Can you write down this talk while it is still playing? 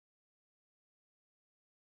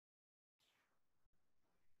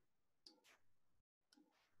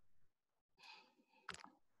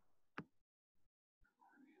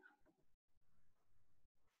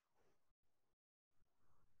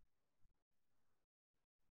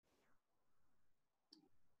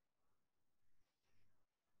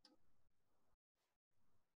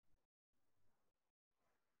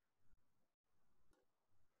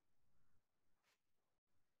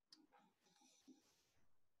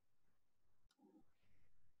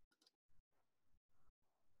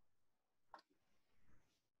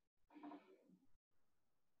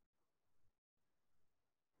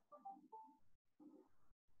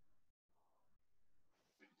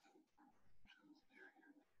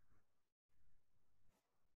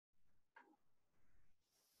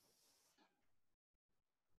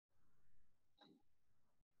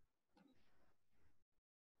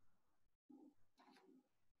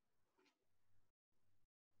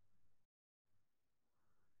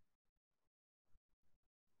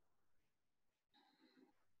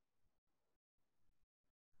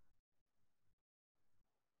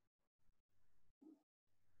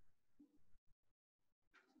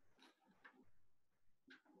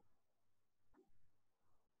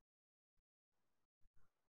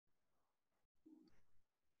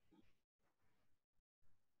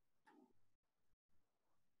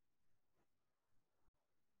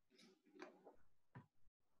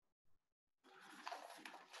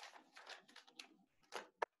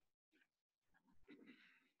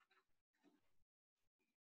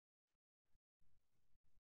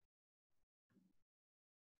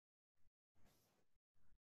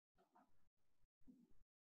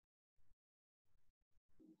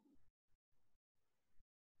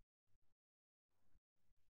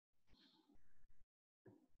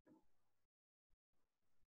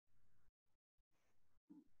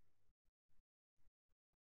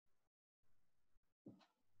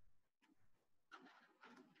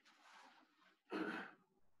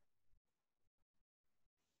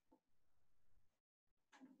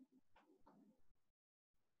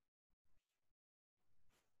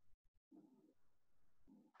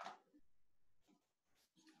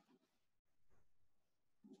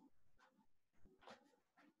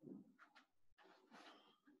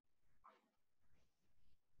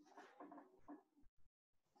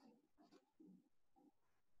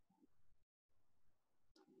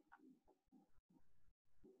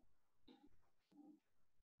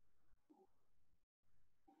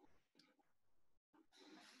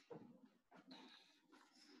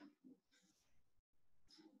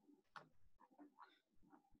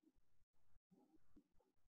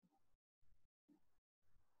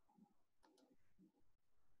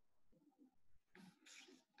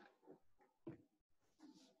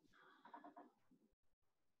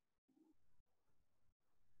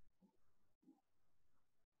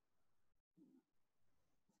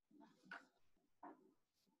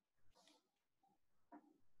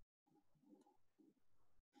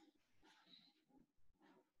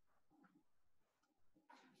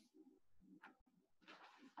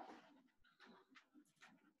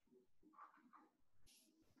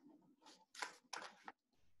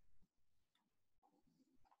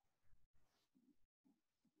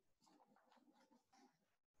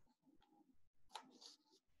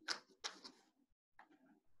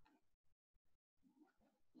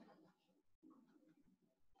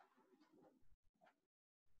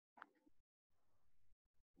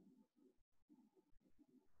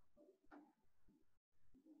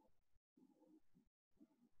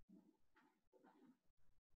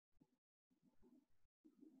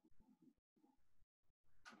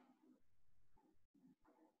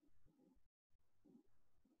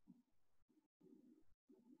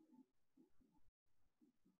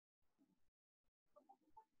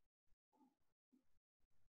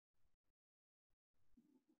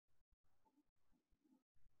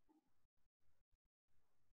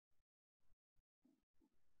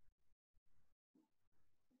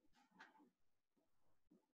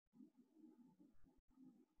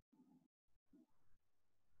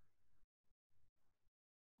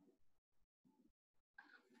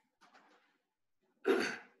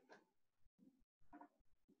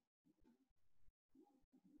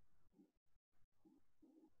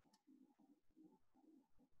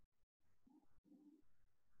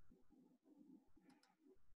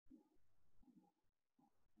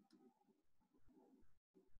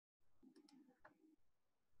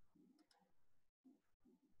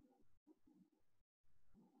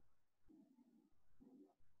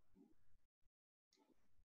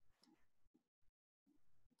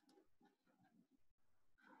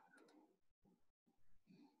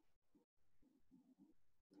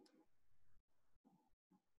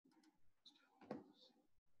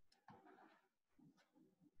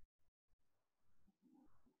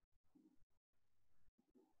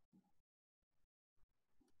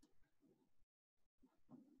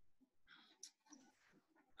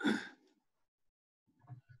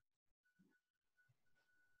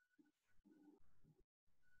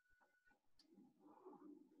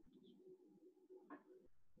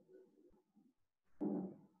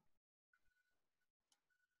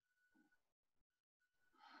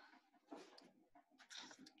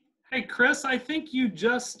Hey, Chris, I think you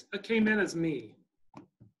just came in as me.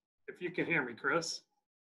 If you can hear me, Chris.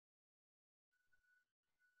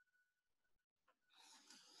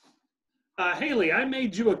 Hayley, I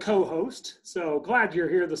made you a co-host, so glad you're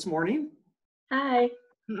here this morning. Hi.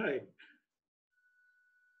 Hi.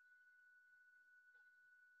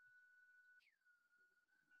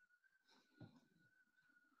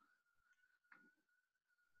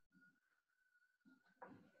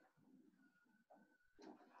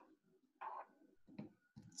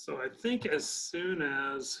 So I think as soon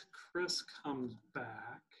as Chris comes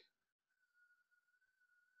back,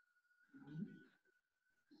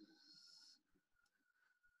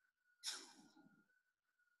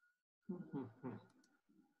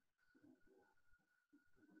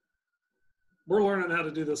 we're learning how to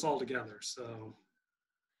do this all together. So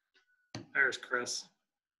there's Chris.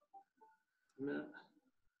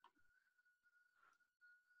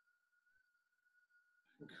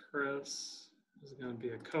 Chris is going to be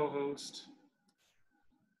a co-host.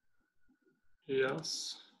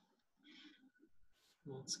 Yes.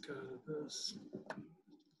 Let's go to this.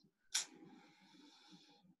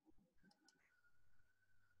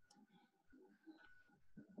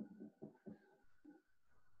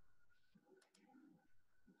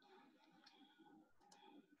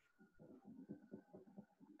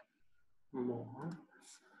 More.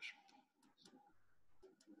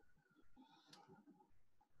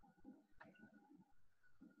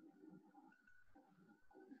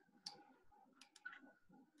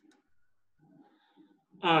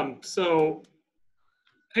 So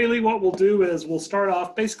Hayley, what we'll do is we'll start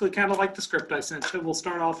off basically kind of like the script I sent you. We'll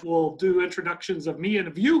start off, we'll do introductions of me and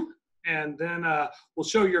of you, and then we'll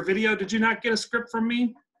show your video. Did you not get a script from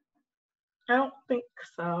me? I don't think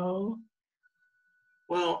so.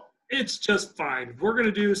 Well, it's just fine. We're going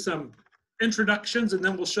to do some introductions, and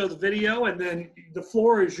then we'll show the video, and then the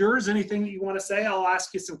floor is yours. Anything that you want to say, I'll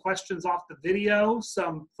ask you some questions off the video.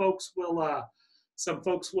 Some folks will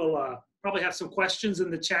probably have some questions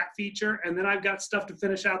in the chat feature, and then I've got stuff to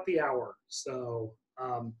finish out the hour. So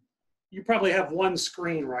you probably have one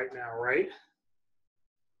screen right now, right?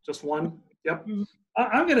 Just one? Yep.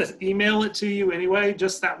 I'm going to email it to you anyway,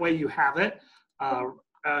 just that way you have it.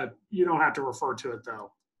 You don't have to refer to it,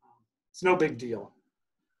 though. It's no big deal.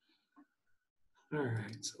 All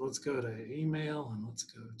right, so let's go to email, and let's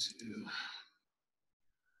go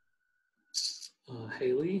to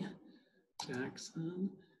Hayley Jackson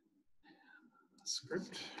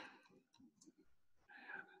script.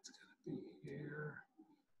 And it's going to be here.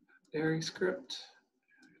 Dairy script.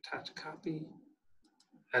 Attach a copy.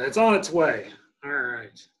 And it's on its way. All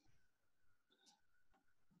right.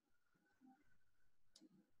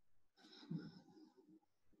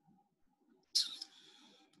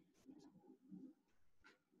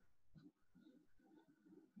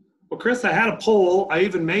 Well, Chris, I had a poll. I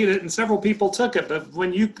even made it, and several people took it. But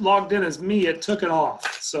when you logged in as me, it took it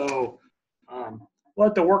off. So we'll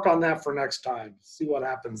have to work on that for next time. See what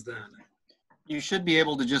happens then. You should be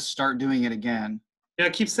able to just start doing it again. Yeah,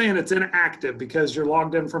 it keeps saying it's inactive because you're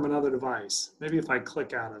logged in from another device. Maybe if I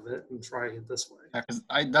click out of it and try it this way. Yeah, because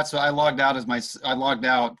that's what I logged out I logged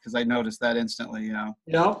out because I noticed that instantly. Yeah.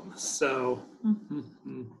 Yep. So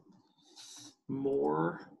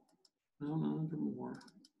more. No, more.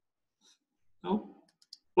 Nope.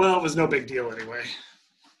 Well, it was no big deal anyway.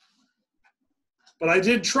 But I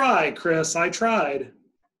did try, Chris. I tried.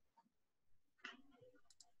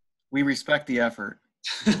 We respect the effort.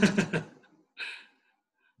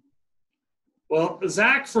 Well,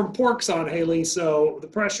 Zach from Pork's on, Hayley, so the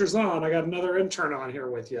pressure's on. I got another intern on here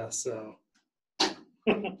with you, so.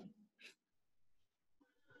 I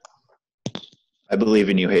believe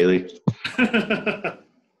in you, Hayley.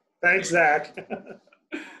 Thanks, Zach.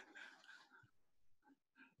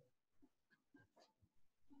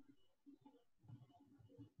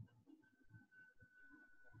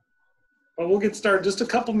 Well, we'll get started just a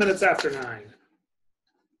couple minutes after 9.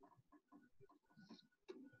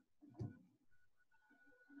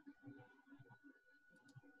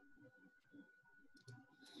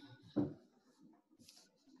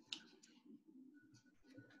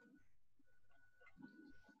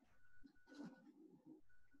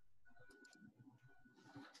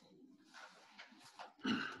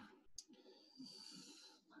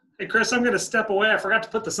 Hey, Chris, I'm going to step away. I forgot to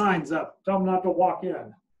put the signs up. Tell them not to walk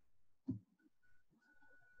in.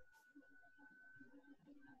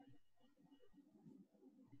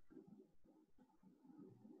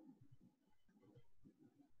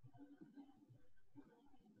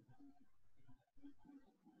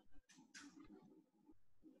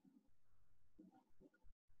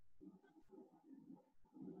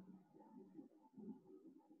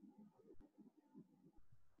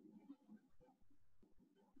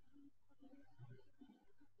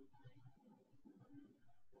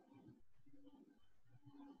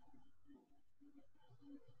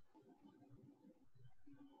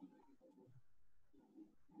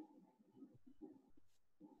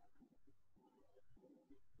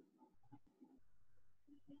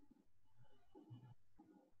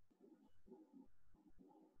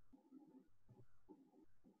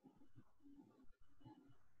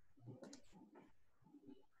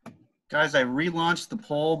 Guys, I relaunched the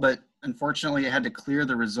poll, but unfortunately it had to clear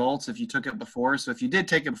the results if you took it before. So if you did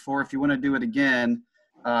take it before, if you want to do it again,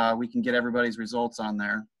 we can get everybody's results on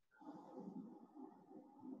there.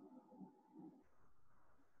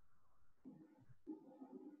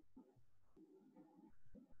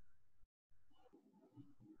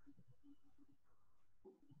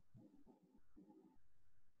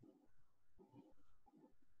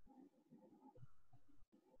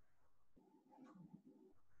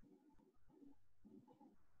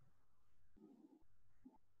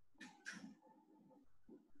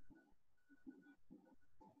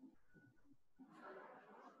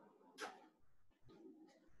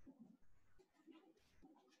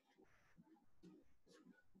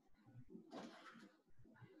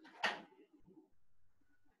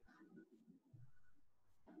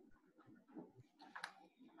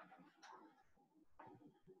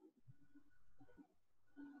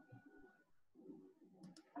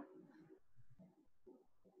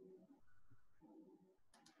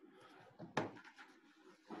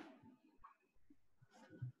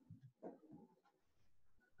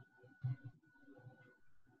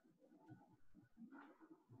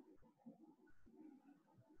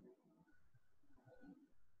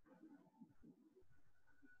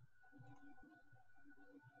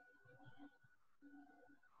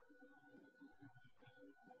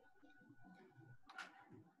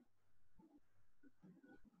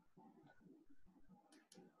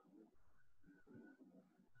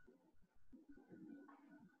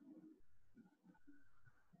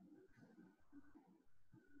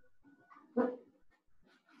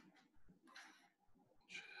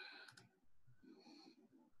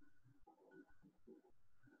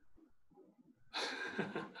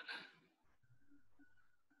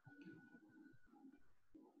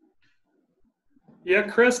 Yeah,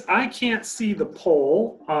 Chris, I can't see the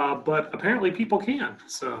poll, but apparently people can.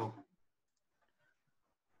 So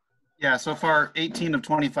Yeah, so far 18 of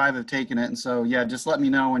 25 have taken it. And so, yeah, just let me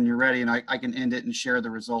know when you're ready and I can end it and share the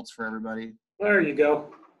results for everybody. there you go.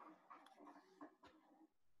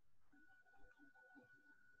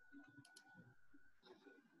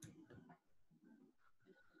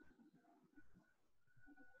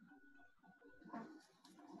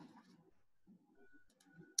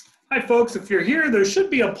 Hi, folks. If you're here, there should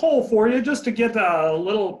be a poll for you just to get a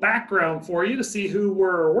little background for you to see who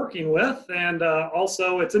we're working with. And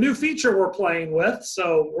also, it's a new feature we're playing with,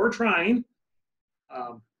 so we're trying.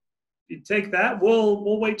 If you take that,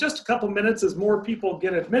 we'll wait just a couple minutes as more people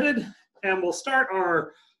get admitted, and we'll start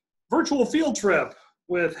our virtual field trip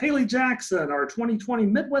with Hayley Jackson, our 2020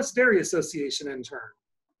 Midwest Dairy Association intern.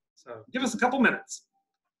 So give us a couple minutes.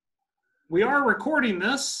 We are recording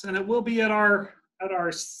this, and it will be at our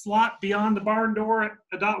slot beyond the barn door at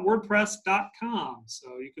 .wordpress.com.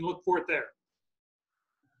 So you can look for it there.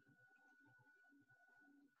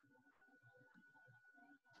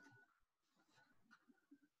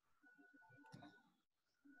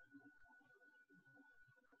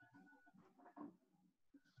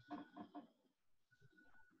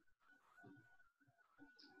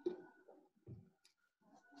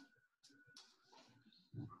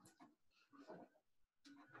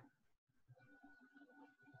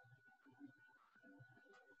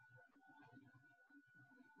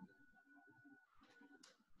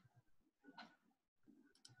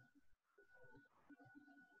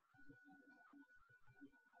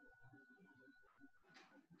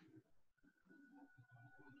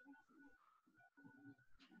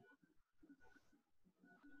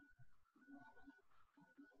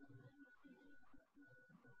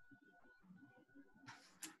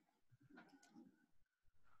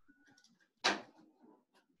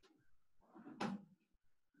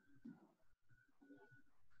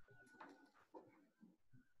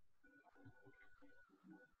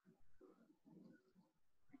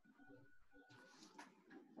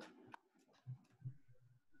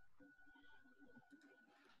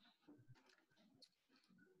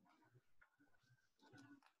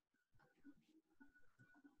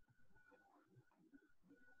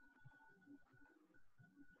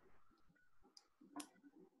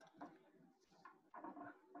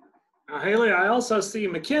 Now, Hayley, I also see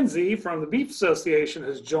Mackenzie from the Beef Association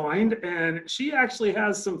has joined, and she actually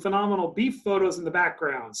has some phenomenal beef photos in the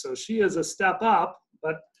background. So she is a step up.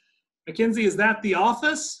 But Mackenzie, is that the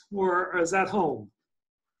office or is that home?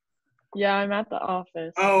 Yeah, I'm at the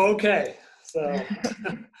office. Oh, okay. So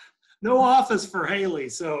no office for Hayley.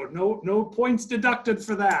 So no points deducted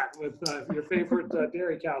for that with your favorite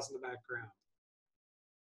dairy cows in the background.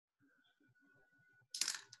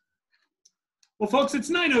 Well, folks, it's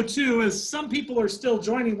 9:02. As some people are still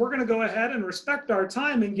joining, we're going to go ahead and respect our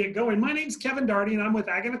time and get going. My name's Kevin Darty, and I'm with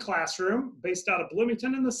Ag in a Classroom, based out of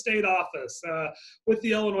Bloomington in the state office with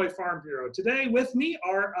the Illinois Farm Bureau. Today with me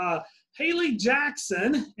are Hayley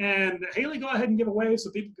Jackson. And Hayley, go ahead and give a wave so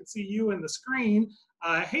people can see you in the screen.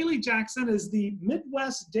 Hayley Jackson is the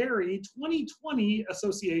Midwest Dairy 2020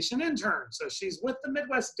 Association intern. So she's with the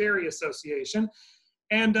Midwest Dairy Association.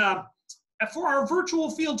 And for our virtual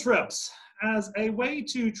field trips, as a way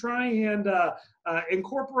to try and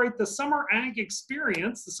incorporate the Summer Ag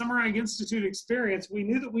experience, the Summer Ag Institute experience, we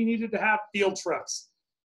knew that we needed to have field trips.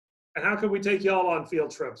 And how could we take y'all on field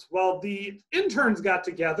trips? Well, the interns got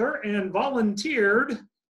together and volunteered.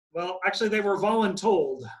 Well, actually, they were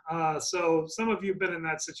voluntold. So some of you have been in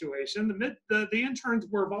that situation. The interns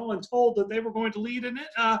were voluntold that they were going to lead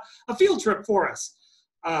a field trip for us.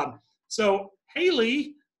 So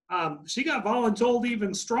Hayley, she got voluntold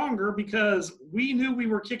even stronger because we knew we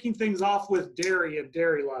were kicking things off with dairy and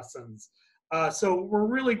dairy lessons. So we're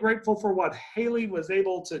really grateful for what Hayley was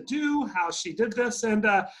able to do, how she did this. And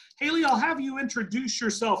Hayley, I'll have you introduce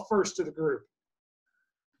yourself first to the group.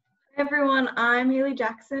 Hi everyone, I'm Hayley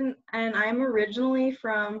Jackson, and I'm originally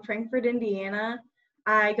from Frankfort, Indiana.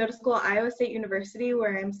 I go to school at Iowa State University,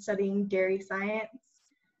 where I'm studying dairy science,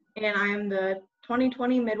 and I'm the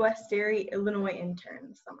 2020 Midwest Dairy Illinois intern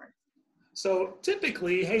this summer. So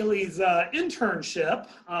typically, Hayley's internship,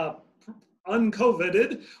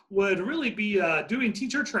 uncovided, would really be doing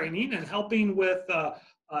teacher training and helping with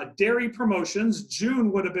dairy promotions.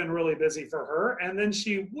 June would have been really busy for her, and then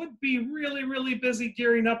she would be really, really busy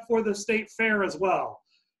gearing up for the state fair as well.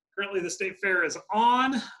 Currently, the state fair is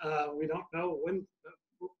on. We don't know when.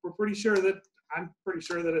 I'm pretty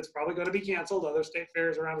sure that it's probably going to be canceled. Other state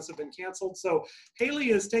fairs around us have been canceled. So Hayley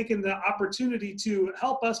has taken the opportunity to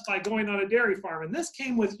help us by going on a dairy farm. And this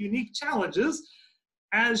came with unique challenges.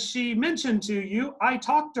 as she mentioned to you, I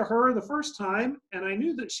talked to her the first time, and I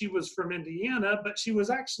knew that she was from Indiana, but she was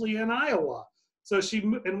actually in Iowa. So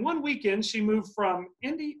in one weekend, she moved from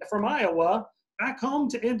Iowa back home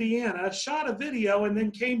to Indiana, shot a video, and then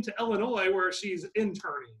came to Illinois where she's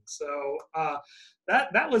interning. So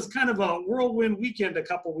that was kind of a whirlwind weekend a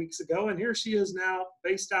couple weeks ago, and here she is now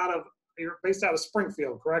based out of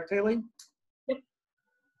Springfield, correct, Hayley? Yep.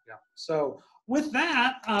 Yeah. So with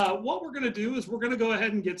that, what we're going to do is we're going to go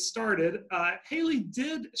ahead and get started. Hayley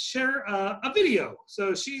did share a video.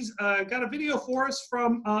 So she's got a video for us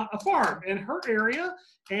from a farm in her area,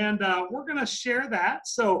 and we're going to share that.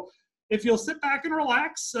 So if you'll sit back and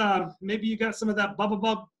relax, maybe you got some of that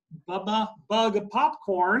bubba bug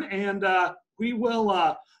popcorn, and we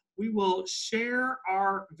will share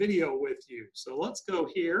our video with you. So let's go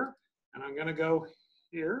here, and I'm going to go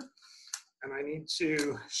here. And I need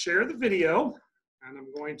to share the video, and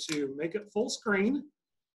I'm going to make it full screen,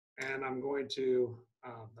 and I'm going to,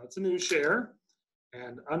 that's a new share.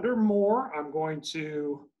 And under more, I'm going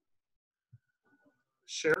to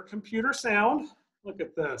share computer sound. Look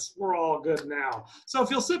at this, we're all good now. So if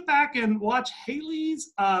you'll sit back and watch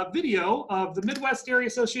Hayley's video of the Midwest Dairy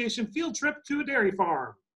Association field trip to a dairy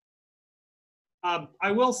farm.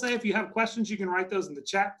 I will say if you have questions, you can write those in the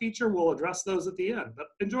chat feature. We'll address those at the end. But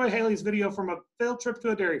enjoy Hayley's video from a field trip to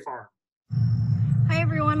a dairy farm. Hi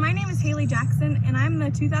everyone, my name is Hayley Jackson, and I'm the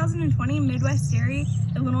 2020 Midwest Dairy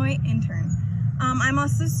Illinois intern. I'm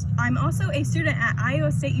also a student at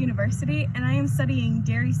Iowa State University, and I am studying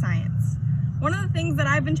dairy science. One of the things that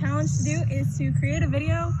I've been challenged to do is to create a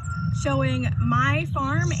video showing my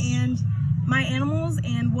farm and my animals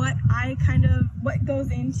and what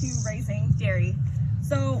goes into raising dairy.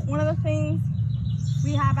 So one of the things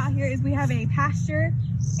we have out here is we have a pasture,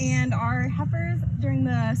 and our heifers during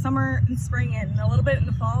the summer and spring and a little bit in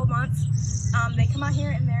the fall months, they come out here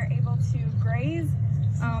and they're able to graze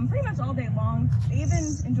pretty much all day long. They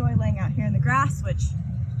even enjoy laying out here in the grass, which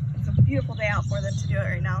it's a beautiful day out for them to do it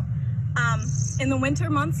right now. In the winter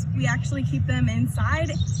months, we actually keep them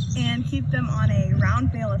inside and keep them on a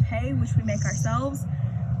round bale of hay, which we make ourselves,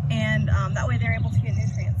 and that way they're able to get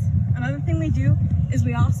nutrients. Another thing we do is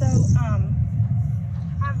we also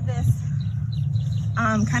have this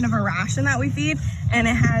kind of a ration that we feed, and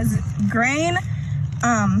it has grain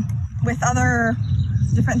with other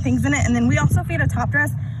different things in it, and then we also feed a top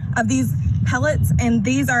dress of these pellets, and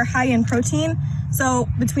these are high in protein. So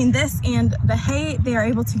between this and the hay, they are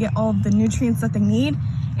able to get all of the nutrients that they need.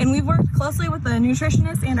 And we've worked closely with the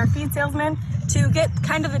nutritionist and our feed salesman to get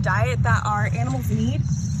kind of the diet that our animals need.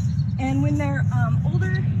 And when they're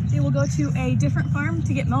older, they will go to a different farm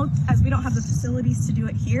to get milked, as we don't have the facilities to do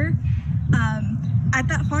it here. At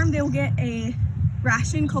that farm, they will get a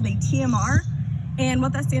ration called a TMR. And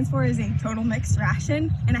what that stands for is a total mixed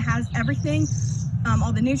ration. And it has everything,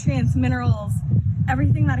 all the nutrients, minerals,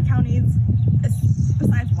 everything that a cow needs,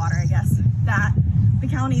 besides water, I guess, that the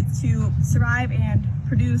cow needs to survive and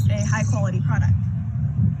produce a high quality product.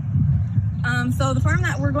 So the farm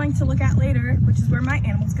that we're going to look at later, which is where my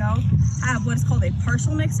animals go, have what is called a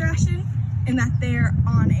partial mixed ration, in that they're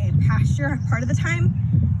on a pasture part of the time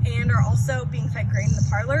and are also being fed grain in the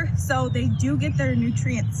parlor. So they do get their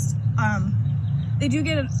nutrients, they do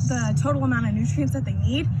get the total amount of nutrients that they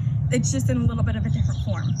need. It's just in a little bit of a different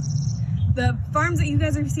form. The farms that you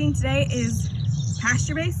guys are seeing today is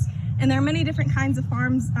pasture-based, and there are many different kinds of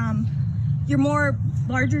farms. Your more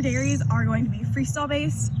larger dairies are going to be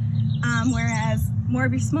freestall-based, whereas more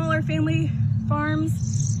of your smaller family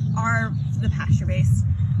farms are the pasture-based.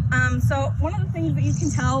 So one of the things that you can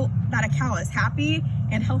tell that a cow is happy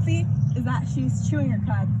and healthy is that she's chewing her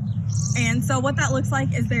cud. And so what that looks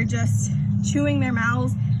like is they're just chewing their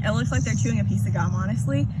mouths. It looks like they're chewing a piece of gum,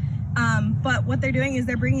 honestly. But what they're doing is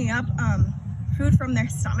they're bringing up food from their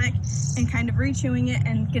stomach and kind of re-chewing it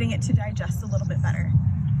and getting it to digest a little bit better.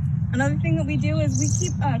 Another thing that we do is we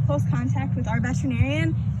keep close contact with our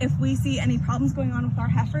veterinarian if we see any problems going on with our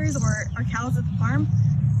heifers or our cows at the farm.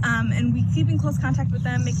 And we keep in close contact with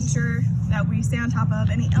them, making sure that we stay on top of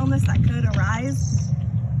any illness that could arise.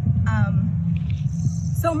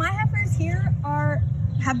 So my heifers here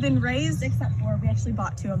have been raised, except for we actually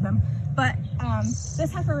bought 2 of them. But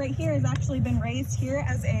this heifer right here has actually been raised here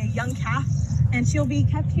as a young calf, and she'll be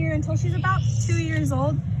kept here until she's about 2 years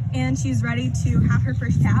old, and she's ready to have her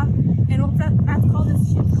first calf. And what that's called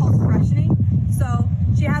is called freshening. So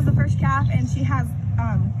she has the first calf, and she has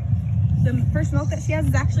the first milk that she has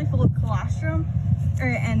is actually full of colostrum,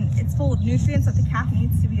 and it's full of nutrients that the calf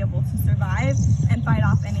needs to be able to survive and fight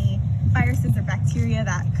off any viruses or bacteria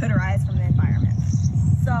that could arise from the environment.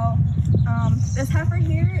 So this heifer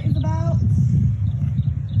here is about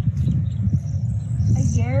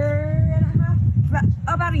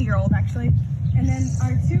about a year old actually. And then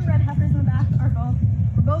our 2 red heifers in the back were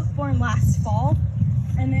both born last fall.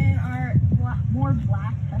 And then our more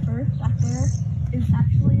black heifer back there is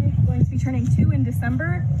actually going to be turning 2 in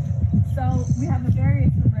December. So we have a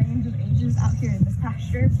various range of ages out here in this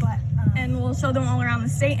pasture, and we'll show them all around the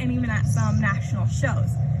state and even at some national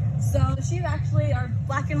shows. So she's actually, our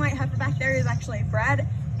black and white heifer back there is actually bred,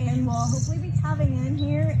 and we'll hopefully be calving in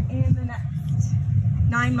here in the next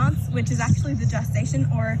 9 months, which is actually the gestation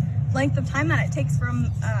or length of time that it takes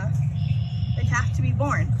from the calf to be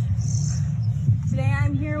born. Today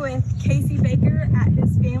I'm here with Casey Baker at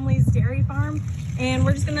his family's dairy farm, and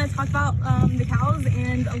we're just going to talk about the cows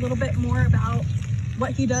and a little bit more about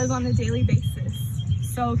what he does on a daily basis.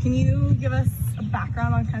 So can you give us a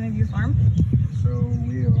background on kind of your farm? So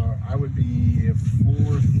I would be a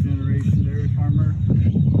 4th generation dairy farmer,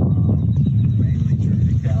 mainly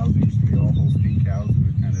Jersey cows. They used to be all Holstein cows, and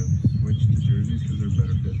we kind of switched to Jerseys because they're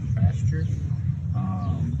better fit for pasture.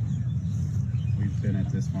 We've been at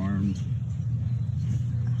this farm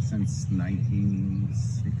since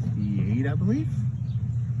 1968, I believe.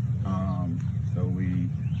 So we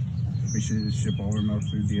should ship all our milk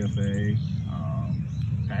through DFA,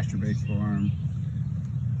 pasture-based farm.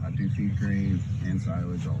 I do feed grain and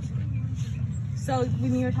silage also. So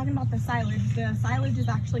when you were talking about the silage is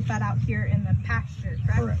actually fed out here in the pasture,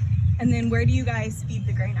 correct? Correct. And then where do you guys feed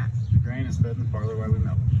the grain at? The grain is fed in the parlor while we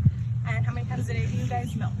milk. And how many times a day do you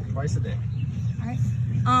guys milk? Twice a day. All right.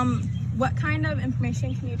 What kind of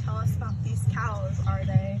information can you tell us about these cows? Are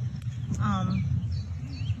they,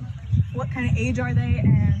 what kind of age are they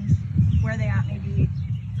and where are they at? Maybe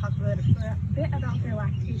talk a bit about their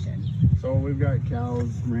lactation. So we've got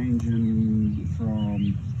cows ranging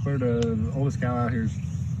from clear to, the oldest cow out here is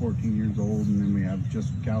 14 years old, and then we have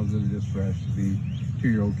just cows that are just fresh to be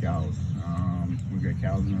 2-year-old cows. We've got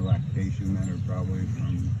cows in their lactation that are probably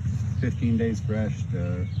from 15 days fresh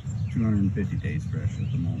to 250 days fresh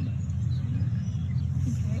at the moment. Okay.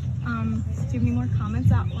 Do you have any more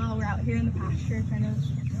comments while we're out here in the pasture, kind of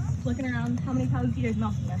looking around? How many cows do you guys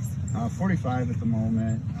milk in this? 45 at the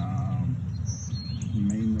moment.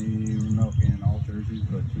 Mainly we're milking all Jerseys,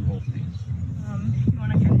 but 2 Holsteins. You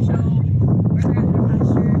want to kind of show where they're at in the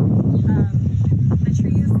pasture. The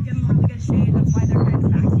trees give them really good shade. That's why they're kind of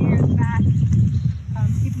back here in the back.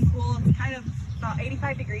 Keep them cool. It's kind of about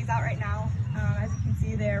 85 degrees out right now. As you can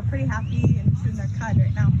see, they're pretty happy and chewing their cud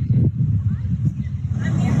right now.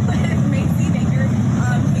 I'm here with Macy Baker,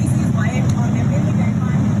 Casey's wife, on their family dairy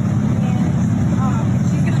farm, and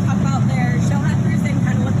she's going to talk about their show heifers and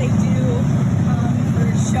kind of what they do for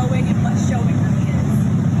showing and what showing really is.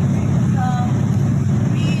 So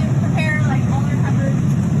we prepare like all our heifers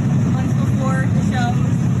months before the shows,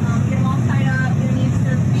 get them all tied up, get them used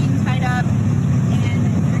to being tied up, and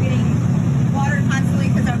they're getting water constantly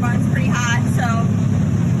because our barn's pretty hot. So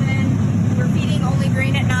then we're feeding only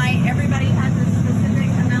grain at night. Everybody has a specific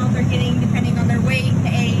amount they're getting depending on their weight,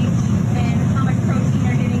 age, and how much protein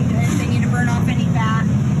they're getting, if they need to burn off any fat.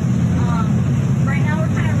 Right now we're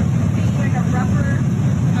kind of feeding like a rougher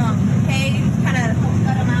hay, kind of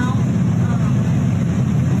cut them out.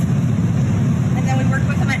 And then we work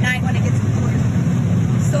with them at night when it gets cooler.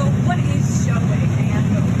 So what is showing, and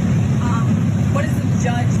what is the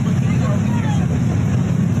judge looking for when you're showing?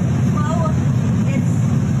 Well, it's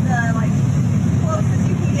the closest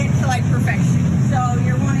you can get to perfection. So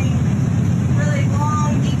you're wanting really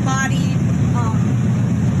long, deep body,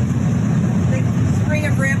 the spring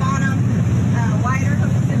of rib on them, wider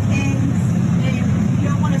hooves and pins, and you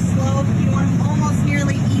don't want to slope, you want them almost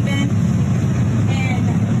nearly even, and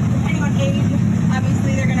depending on age,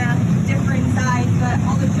 obviously they're going to differ in size, but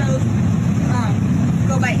all the shows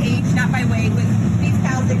go by age, not by weight. With these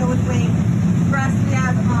cows, they go with weight. For us, we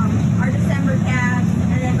have our December calves,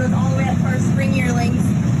 and then it goes all the way up to our spring yearlings,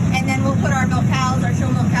 and then we'll put our milk cows, our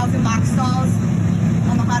show milk cows, in box stalls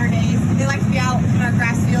on the hotter days. They like to be out in our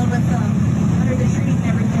grass field with under the trees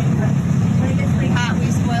and everything, but when it gets pretty hot,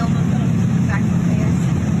 we spoil them and put them back in the pens.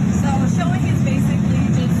 So showing is basically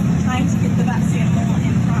just trying to get the best animal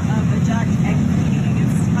in front of a judge and competing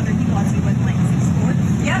against other people as you would like in sports.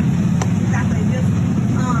 Yep, exactly. Just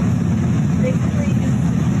basically just,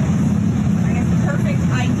 I guess, the perfect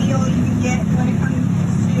ideal you can get when it comes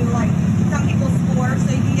to some people score. So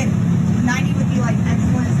you can get 90 would be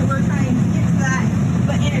excellent. So we're trying to get to that,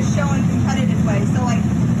 but in a show and competitive way. So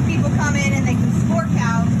people come in and they can score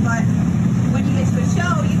cows, but when you get to a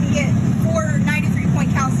show, you can get 4 93-point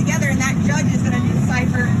cows together, and that judge is going to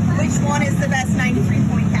decipher which one is the best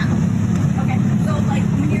 93-point cow. Okay, so when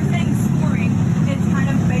you're saying scoring, it's kind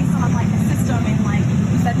of based on a system, and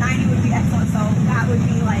you said 90 would be excellent, so that would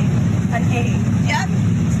be an A. Yep.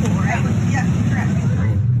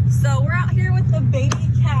 So we're out here with the baby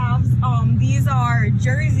calves. These are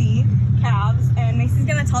Jersey calves, and Macy's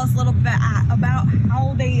gonna tell us a little bit about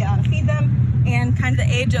how they feed them and kind of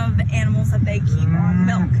the age of the animals that they keep on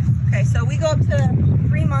milk. Okay, so we go up to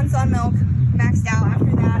 3 months on milk, maxed out.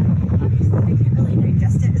 After that, obviously they can't really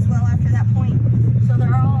digest it as well after that point. So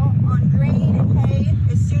they're all on grain and hay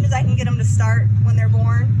as soon as I can get them to start when they're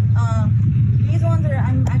born. These ones are,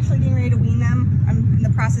 I'm actually getting ready to wean them. I'm in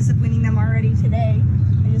the process of weaning them already today.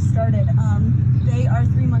 I just started. They are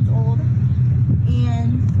 3 months old,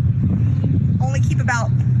 and we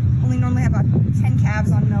only normally have about 10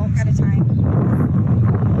 calves on milk at a time.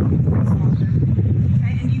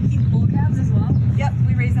 Okay, and you keep bull calves as well? Yep,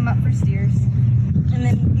 we raise them up for steers. And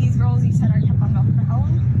then these girls you said are kept on milk for how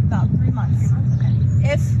long? About 3 months. 3 months, okay.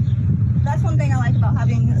 That's one thing I like about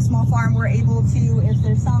having a small farm. We're able to, if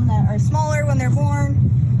there's some that are smaller when they're born,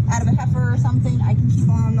 out of a heifer or something, I can keep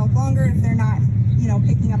them on milk longer if they're not, you know,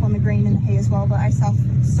 picking up on the grain and the hay as well. But I start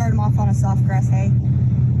them off on a soft grass hay.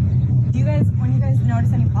 When you guys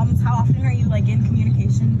notice any problems, how often are you like in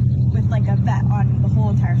communication with like a vet on the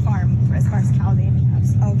whole entire farm as far as cows and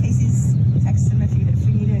calves? Oh, Casey's texting him if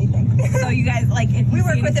we need anything. So you guys like if we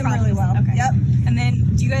work with him really well. Okay. Yep. And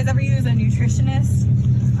then do you guys ever use a nutritionist?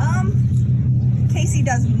 Casey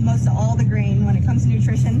does most of all the grain when it comes to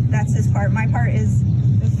nutrition. That's his part. My part is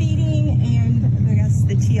the feeding and I guess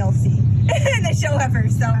the TLC and the show heifer.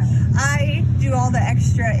 So I do all the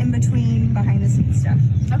extra in between behind the scenes stuff.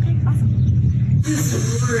 Okay, awesome. This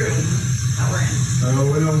is the room that we're in.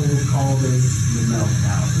 We don't call this the milk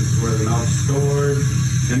house. This is where the milk's stored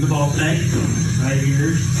in the bulk tank right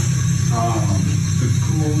here. It's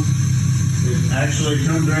cool. It actually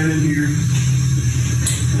comes right in here.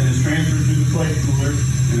 And it's transferred to the plate cooler,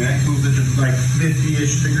 and that cools it to like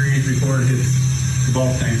 50-ish degrees before it hits the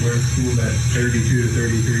bulk tank, where it's cooled at 32 to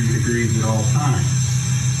 33 degrees at all times.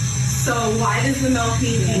 So why does the milk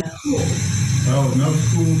need to be cooled? Oh, milk's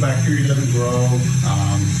cool, bacteria doesn't grow,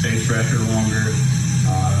 stays fresher longer.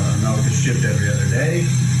 Milk is shipped every other day,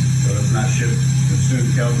 so it's not shipped as soon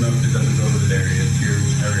as cow's milk, it doesn't go to the dairy, it's here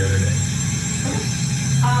every other day.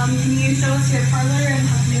 Can you show us your parlor and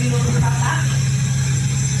maybe a little bit about that?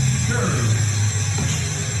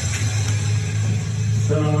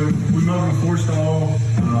 So we milk a 4-stall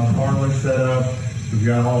parlor setup. We've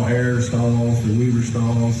got all air stalls, the weaver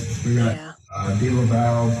stalls. We've got dealer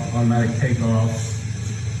valves, automatic takeoffs,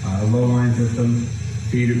 low line system.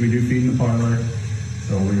 We do feed in the parlor.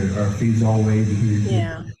 So our feed's all weighed in here.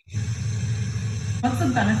 Yeah. What's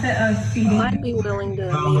the benefit of feeding? I'd be willing to.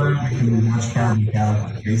 I can watch cow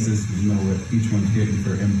basis and know what each one's getting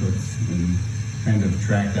for inputs and kind of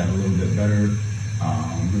track that a little bit better.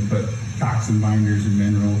 We put toxin binders and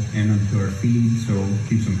mineral into our feed, so it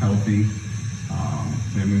keeps them healthy.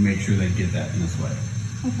 And we make sure they get that in this way.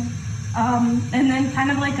 Okay. And then kind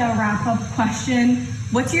of like a wrap-up question,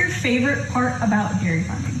 what's your favorite part about dairy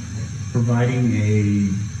farming? Providing a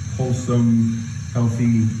wholesome,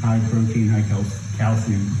 healthy, high protein, high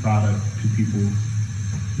calcium product to people,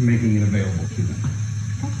 making it available to them.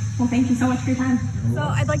 Well, thank you so much for your time. So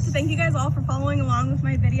I'd like to thank you guys all for following along with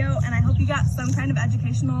my video, and I hope you got some kind of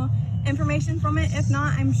educational information from it. If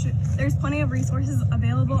not, I'm sure there's plenty of resources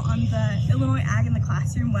available on the Illinois Ag in the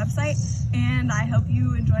Classroom website, and I hope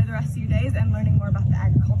you enjoy the rest of your days and learning more about the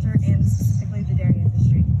agriculture and specifically the dairy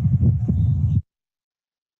industry.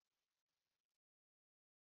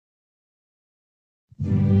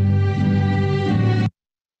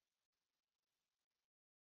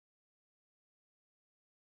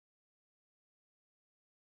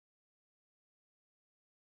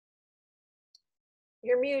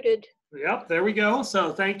 You're muted. Yep, there we go.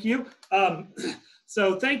 So thank you.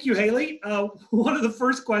 So thank you, Hayley. One of the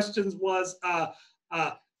first questions was,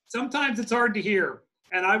 sometimes it's hard to hear.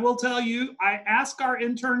 And I will tell you, I ask our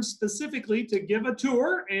interns specifically to give a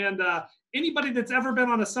tour, and anybody that's ever been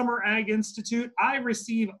on a Summer Ag Institute, I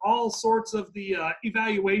receive all sorts of the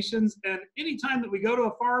evaluations, and anytime that we go to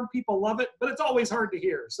a farm, people love it, but it's always hard to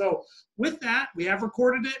hear. So with that, we have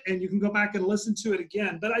recorded it, and you can go back and listen to it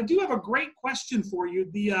again. But I do have a great question for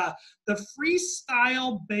you, the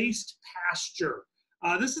freestyle-based pasture.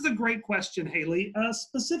 This is a great question, Hayley.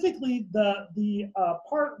 Specifically, the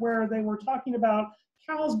part where they were talking about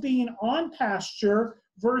cows being on pasture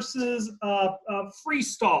versus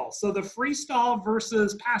freestall. So the freestall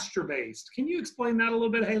versus pasture-based. Can you explain that a little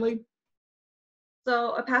bit, Hayley?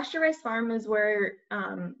 So a pasture-based farm is where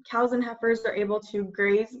cows and heifers are able to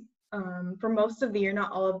graze for most of the year,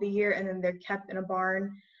 not all of the year, and then they're kept in a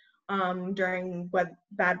barn during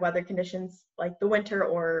bad weather conditions like the winter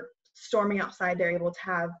or storming outside. They're able to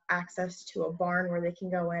have access to a barn where they can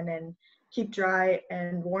go in and keep dry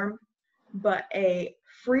and warm. But a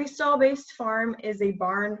freestall-based farm is a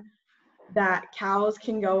barn that cows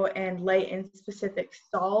can go and lay in specific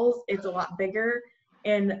stalls. It's a lot bigger,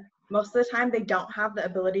 and most of the time they don't have the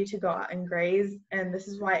ability to go out and graze, and this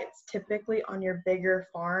is why it's typically on your bigger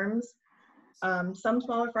farms. Some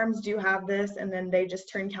smaller farms do have this, and then they just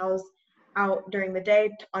turn cows out during the day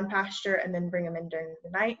on pasture and then bring them in during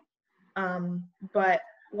the night. But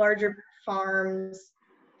larger farms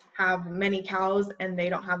have many cows and they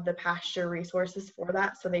don't have the pasture resources for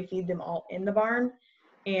that, so they feed them all in the barn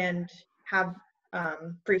and have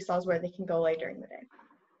free stalls where they can go lay during the day.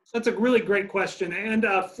 That's a really great question. And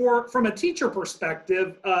from a teacher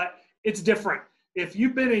perspective, it's different. If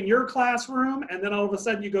you've been in your classroom and then all of a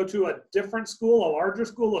sudden you go to a different school, a larger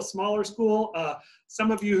school, a smaller school,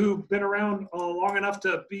 some of you who've been around long enough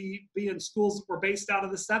to be in schools that were based out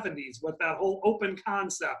of the 70s with that whole open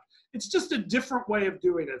concept. It's just a different way of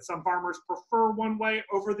doing it. Some farmers prefer one way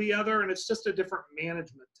over the other, and it's just a different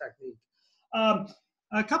management technique.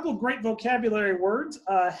 A couple of great vocabulary words,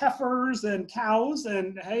 heifers and cows.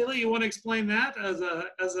 And Hayley, you want to explain that as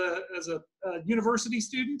a university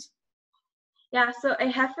student? Yeah, so a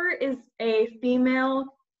heifer is a female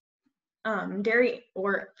dairy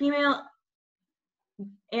or female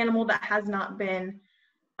animal that has not been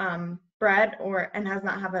bred and has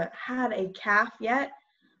not had a calf yet.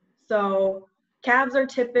 So calves are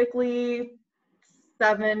typically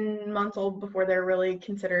 7 months old before they're really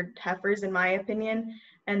considered heifers, in my opinion.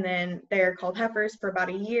 And then they're called heifers for about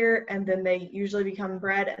a year, and then they usually become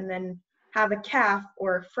bred and then have a calf,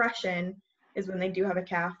 or freshen is when they do have a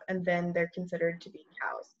calf, and then they're considered to be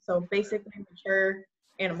cows. So basically mature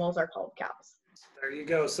animals are called cows. There you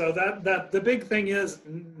go. So that the big thing is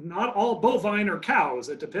not all bovine are cows.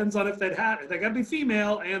 It depends on if they got to be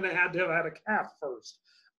female and they had to have had a calf first.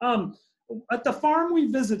 At the farm we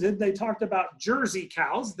visited, they talked about Jersey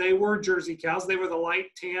cows. They were Jersey cows. They were the light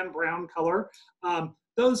tan brown color.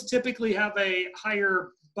 Those typically have a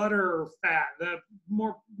higher butter fat,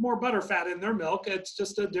 more butter fat in their milk. It's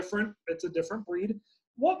just a different breed.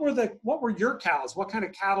 What were your cows? What kind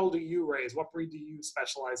of cattle do you raise? What breed do you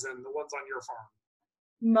specialize in, the ones on your farm?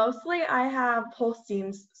 Mostly I have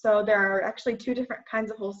Holsteins. So there are actually two different kinds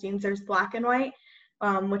of Holsteins. There's black and white,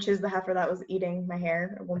 which is the heifer that was eating my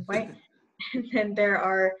hair at one point. And then there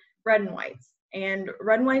are red and whites. And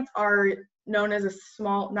red and whites are known as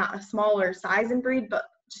not a smaller size and breed, but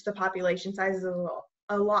just the population size is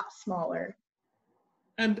a lot smaller.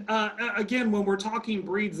 And again, when we're talking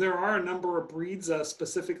breeds, there are a number of breeds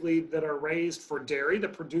specifically that are raised for dairy,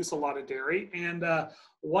 that produce a lot of dairy. And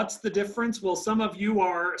what's the difference? Well, some of you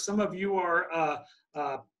are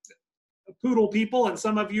poodle people, and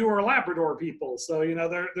some of you are Labrador people. So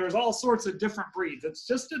there's all sorts of different breeds. It's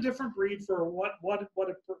just a different breed for what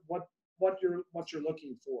you're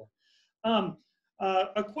looking for.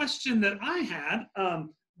 A question that I had.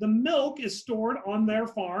 The milk is stored on their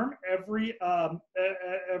farm every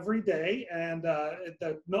day, and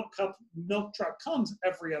the milk truck comes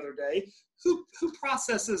every other day. Who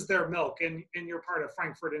processes their milk in your part of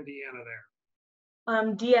Frankfort, Indiana there?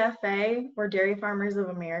 DFA, or Dairy Farmers of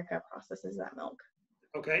America, processes that milk.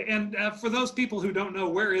 Okay, and for those people who don't know,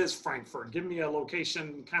 where is Frankfort? Give me a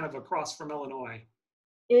location kind of across from Illinois.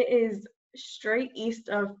 It is straight east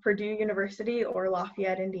of Purdue University, or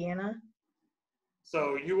Lafayette, Indiana.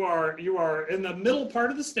 So you are in the middle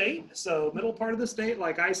part of the state. So middle part of the state,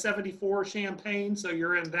 like I-74, Champaign. So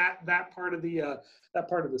you're in that part of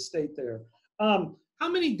the state there. How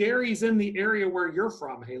many dairies in the area where you're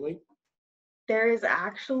from, Hayley? There is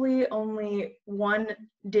actually only one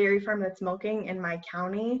dairy farm that's milking in my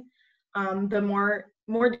county. The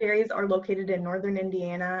more dairies are located in northern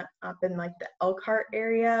Indiana, up in like the Elkhart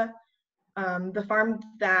area. The farm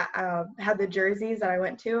that had the jerseys that I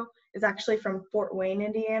went to is actually from Fort Wayne,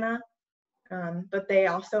 Indiana. But they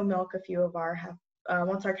also milk a few of our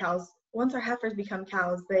once our heifers become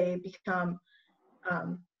cows, they become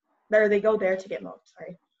they go there to get milked.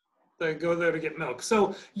 Sorry. They go there to get milk.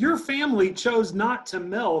 So your family chose not to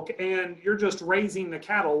milk, and you're just raising the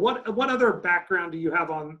cattle. What other background do you have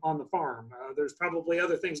on the farm? There's probably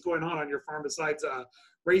other things going on your farm besides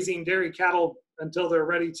raising dairy cattle until they're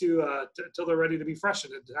ready to be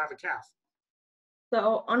freshened and to have a calf.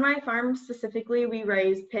 So on my farm specifically, we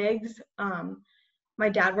raise pigs. My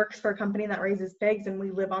dad works for a company that raises pigs, and we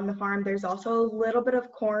live on the farm. There's also a little bit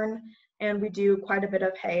of corn, and we do quite a bit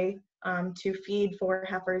of hay to feed for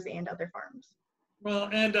heifers and other farms. Well,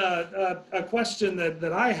 and a question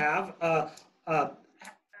that I have,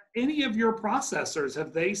 any of your processors,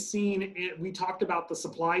 have they seen it? We talked about the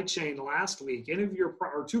supply chain last week. Any of your,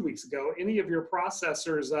 or 2 weeks ago, any of your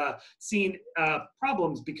processors seen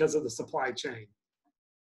problems because of the supply chain?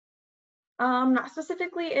 Not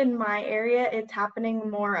specifically in my area. It's happening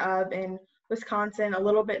more of in Wisconsin, a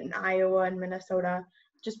little bit in Iowa and Minnesota,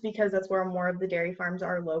 just because that's where more of the dairy farms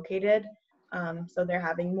are located. So they're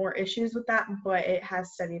having more issues with that, but it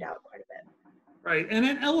has studied out quite a bit. Right, and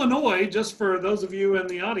in Illinois, just for those of you in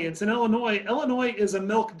the audience, in Illinois is a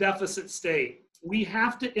milk deficit state. We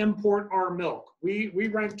have to import our milk. We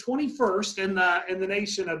rank 21st in the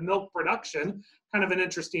nation of milk production. Kind of an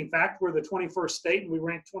interesting fact. We're the 21st state, and we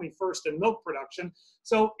rank 21st in milk production.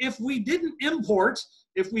 So if we didn't import,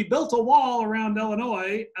 if we built a wall around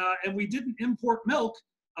Illinois and we didn't import milk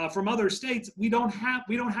from other states, we don't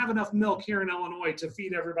have enough milk here in Illinois to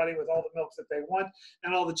feed everybody with all the milk that they want,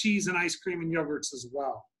 and all the cheese and ice cream and yogurts as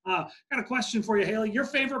well. Got a question for you, Hayley. Your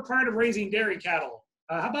favorite part of raising dairy cattle?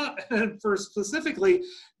 How about for specifically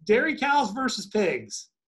dairy cows versus pigs?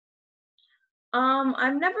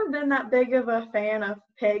 I've never been that big of a fan of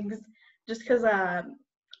pigs, just because I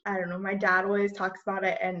don't know, my dad always talks about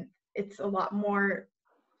it, and it's a lot more,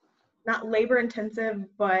 not labor intensive,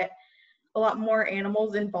 but a lot more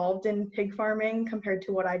animals involved in pig farming compared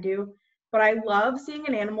to what I do. But I love seeing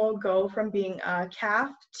an animal go from being a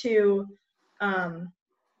calf to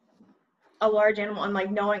a large animal, and like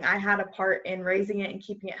knowing I had a part in raising it and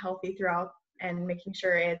keeping it healthy throughout and making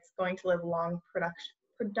sure it's going to live a long,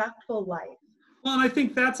 productive life. Well, and I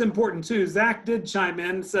think that's important too. Zach did chime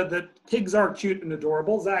in, said that pigs are cute and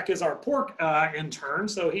adorable. Zach is our pork intern,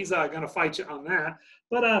 so he's going to fight you on that.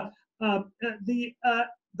 But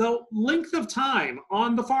the length of time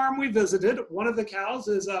on the farm we visited, one of the cows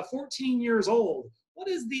is 14 years old. What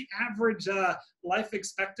is the average life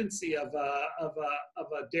expectancy of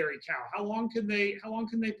a dairy cow? How long can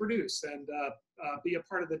they produce and be a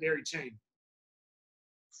part of the dairy chain?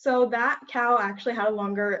 So that cow actually had a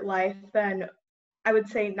longer life than, I would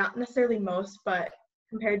say, not necessarily most, but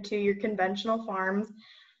compared to your conventional farms,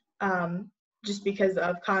 just because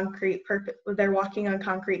of concrete, they're walking on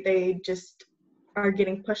concrete, they just are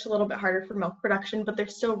getting pushed a little bit harder for milk production, but they're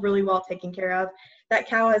still really well taken care of. That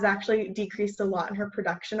cow has actually decreased a lot in her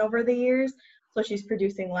production over the years, so she's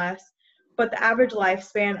producing less. But the average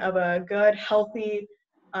lifespan of a good, healthy,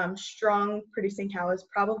 strong producing cow is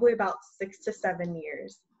probably about 6 to 7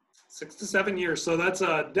 years. 6 to 7 years, so that's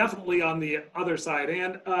definitely on the other side.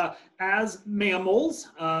 And as mammals,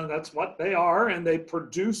 that's what they are, and they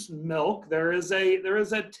produce milk. There is a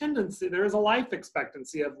tendency, there is a life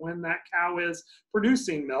expectancy of when that cow is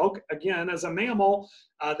producing milk. Again, as a mammal,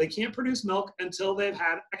 they can't produce milk until they've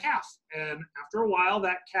had a calf, and after a while,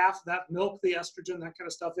 that calf, that milk, the estrogen, that kind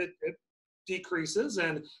of stuff, it decreases,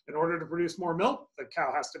 and in order to produce more milk, the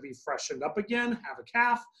cow has to be freshened up again, have a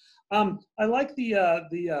calf. I like the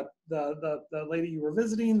lady you were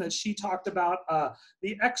visiting, that she talked about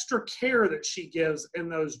the extra care that she gives in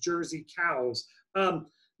those Jersey cows.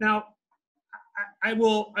 Now, I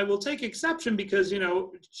will take exception because, you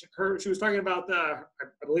know, she was talking about I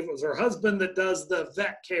believe it was her husband that does the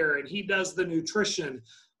vet care and he does the nutrition.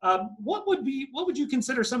 What would you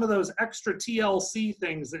consider some of those extra TLC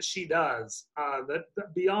things that she does that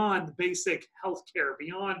beyond basic healthcare,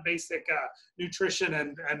 beyond basic nutrition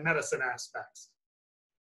and medicine aspects?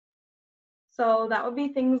 So that would be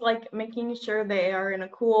things like making sure they are in a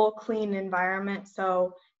cool, clean environment.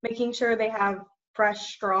 So making sure they have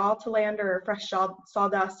fresh straw to lay under, or fresh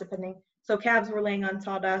sawdust, depending. So calves were laying on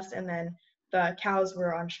sawdust and then the cows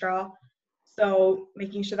were on straw. So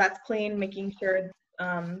making sure that's clean, making sure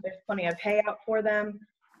there's plenty of hay out for them.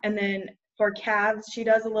 And then for calves, she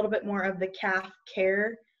does a little bit more of the calf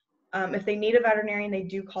care. If they need a veterinarian, they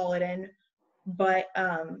do call it in. But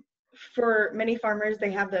for many farmers,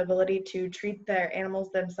 they have the ability to treat their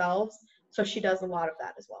animals themselves. So she does a lot of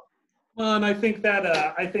that as well. Well, and I think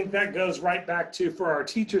that goes right back to, for our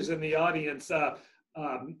teachers in the audience,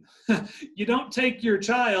 you don't take your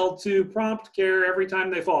child to prompt care every time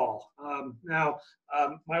they fall. Now,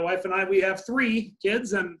 my wife and I, we have 3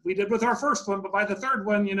 kids, and we did with our first one, but by the third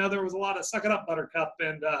one, you know, there was a lot of suck it up, buttercup,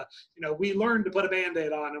 and you know, we learned to put a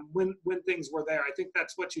Band-Aid on them when things were there. I think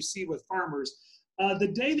that's what you see with farmers. The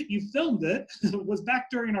day that you filmed it was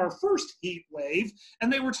back during our first heat wave,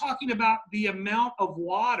 and they were talking about the amount of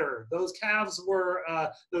water those cows were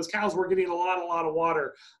getting a lot of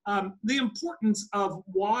water. The importance of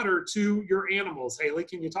water to your animals. Hayley,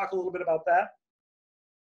 can you talk a little bit about that?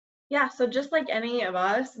 Yeah, so just like any of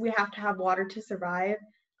us, we have to have water to survive.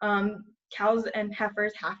 Cows and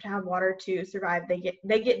heifers have to have water to survive. They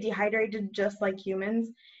get dehydrated just like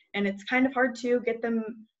humans, and it's kind of hard to get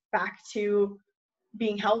them back to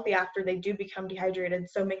being healthy after they do become dehydrated.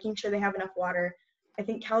 So making sure they have enough water. I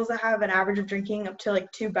think cows that have an average of drinking up to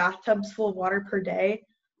like 2 bathtubs full of water per day.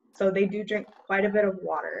 So they do drink quite a bit of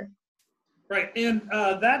water. Right, and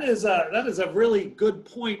that is a really good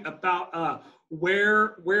point about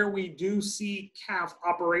where we do see calf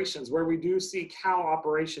operations, where we do see cow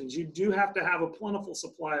operations. You do have to have a plentiful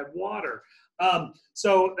supply of water.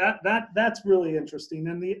 So that's really interesting.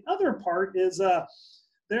 And the other part is that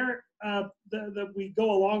we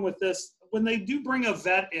go along with this. When they do bring a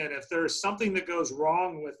vet in, if there's something that goes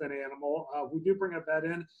wrong with an animal, we do bring a vet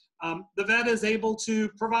in. The vet is able to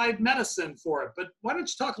provide medicine for it. But why don't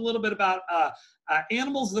you talk a little bit about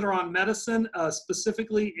animals that are on medicine,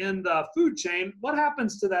 specifically in the food chain? What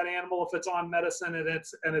happens to that animal if it's on medicine and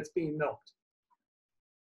it's being milked?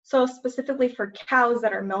 So specifically for cows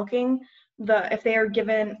that are milking, if they are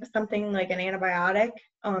given something like an antibiotic,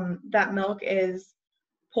 that milk is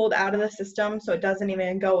pulled out of the system, so it doesn't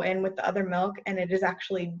even go in with the other milk, and it is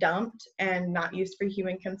actually dumped and not used for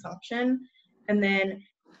human consumption. And then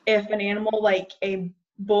if an animal like a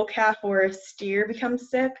bull calf or a steer becomes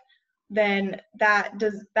sick, then that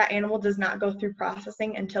animal does not go through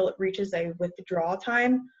processing until it reaches a withdrawal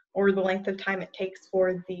time, or the length of time it takes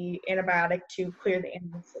for the antibiotic to clear the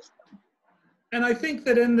animal system. And I think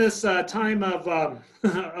that in this time of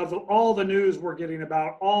all the news we're getting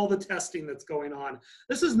about all the testing that's going on,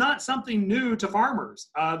 this is not something new to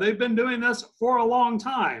farmers. They've been doing this for a long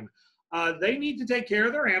time. They need to take care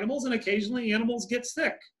of their animals, and occasionally animals get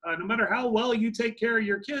sick. No matter how well you take care of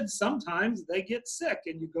your kids, sometimes they get sick,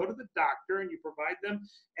 and you go to the doctor and you provide them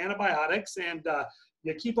antibiotics, and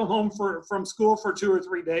you keep them home from school for 2 or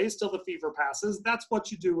 3 days till the fever passes. That's what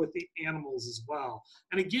you do with the animals as well.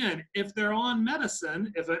 And again, if they're on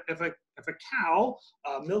medicine, if a cow,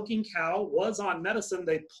 a milking cow, was on medicine,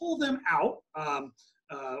 they pull them out.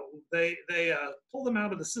 They pull them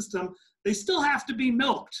out of the system. They still have to be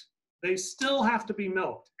milked. They still have to be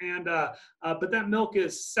milked, and but that milk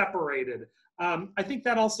is separated. I think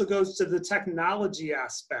that also goes to the technology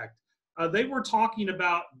aspect. They were talking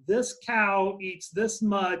about this cow eats this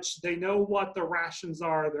much. They know what the rations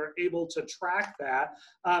are. They're able to track that.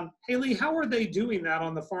 Hayley, how are they doing that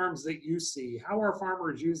on the farms that you see? How are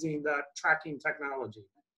farmers using that tracking technology?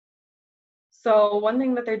 So one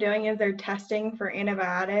thing that they're doing is they're testing for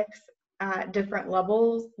antibiotics at different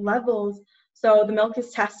levels. So the milk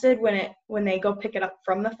is tested when they go pick it up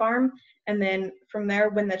from the farm, and then from there,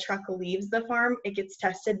 when the truck leaves the farm, it gets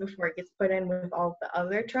tested before it gets put in with all of the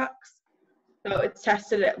other trucks. So it's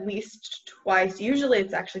tested at least twice. Usually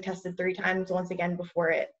it's actually tested 3 times, once again,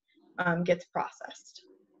 before it gets processed.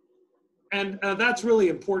 And that's really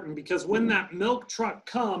important, because when that milk truck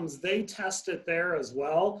comes, they test it there as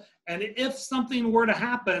well. And if something were to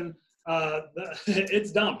happen,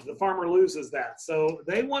 it's dumped. The farmer loses that. So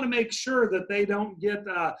they want to make sure that they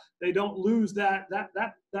don't lose that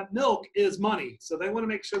milk is money. So they want to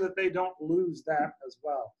make sure that they don't lose that as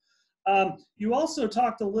well. You also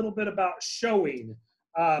talked a little bit about showing,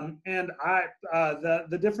 and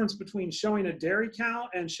the difference between showing a dairy cow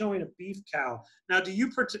and showing a beef cow. Now,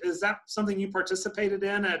 is that something you participated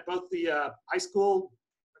in at both the high school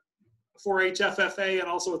 4-H FFA and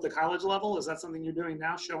also at the college level? Is that something you're doing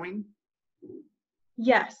now, showing?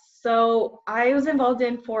 Yes. So I was involved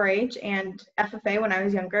in 4-H and FFA when I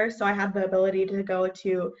was younger. So I had the ability to go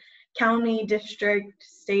to county, district,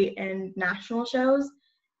 state, and national shows.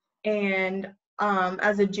 And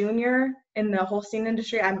as a junior in the Holstein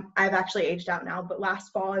industry, I've actually aged out now, but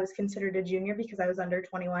last fall I was considered a junior because I was under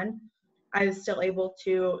 21. I was still able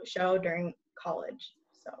to show during college.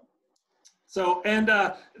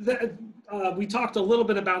 We talked a little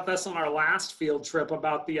bit about this on our last field trip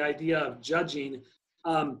about the idea of judging.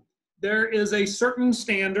 There is a certain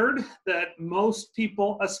standard that most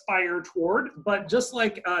people aspire toward, but just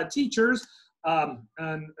like teachers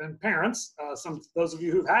and parents, those of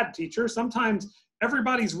you who've had teachers, sometimes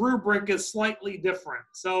everybody's rubric is slightly different.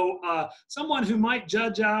 So someone who might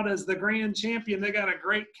judge out as the grand champion, they got a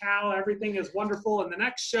great cow, everything is wonderful, and the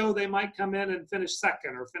next show they might come in and finish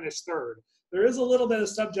second or finish third. There is a little bit of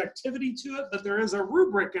subjectivity to it, but there is a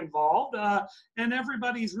rubric involved, and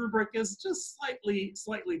everybody's rubric is just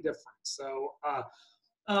slightly different. So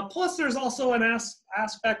plus there's also an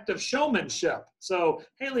aspect of showmanship. So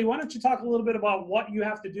Hayley, why don't you talk a little bit about what you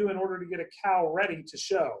have to do in order to get a cow ready to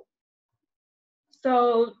show?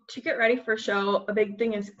 So to get ready for show, a big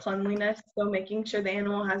thing is cleanliness. So making sure the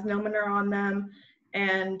animal has no manure on them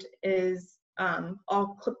and is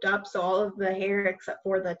all clipped up. So all of the hair except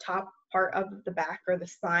for the top part of the back or the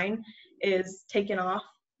spine is taken off,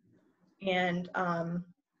 and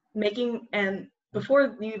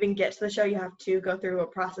before you even get to the show, you have to go through a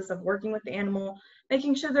process of working with the animal,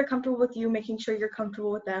 making sure they're comfortable with you, making sure you're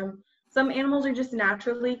comfortable with them. Some animals are just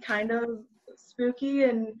naturally kind of spooky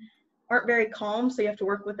and aren't very calm, so you have to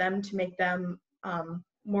work with them to make them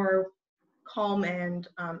more calm and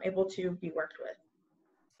able to be worked with.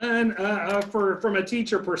 And from a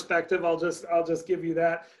teacher perspective, I'll just give you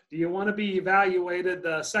that. Do you want to be evaluated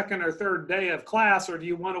the second or third day of class, or do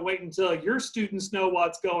you want to wait until your students know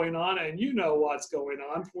what's going on and you know what's going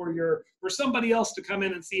on for somebody else to come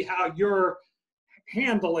in and see how you're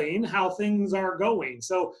handling how things are going?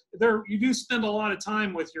 So you do spend a lot of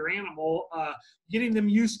time with your animal, getting them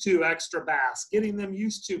used to extra baths, getting them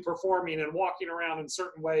used to performing and walking around in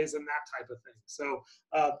certain ways and that type of thing. So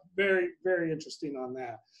very, very interesting on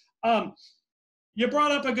that. You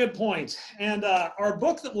brought up a good point. And our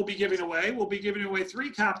book that we'll be giving away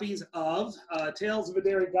 3 copies of Tales of a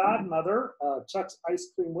Dairy Godmother, Chuck's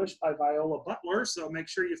Ice Cream Wish by Viola Butler. So make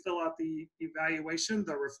sure you fill out the evaluation,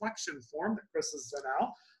 the reflection form that Chris has sent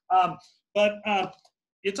out. But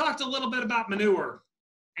you talked a little bit about manure,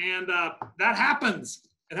 and that happens.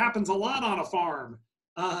 It happens a lot on a farm.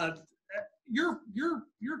 Your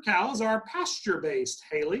cows are pasture-based,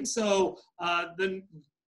 Hayley. So then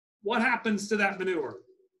what happens to that manure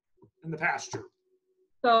in the pasture?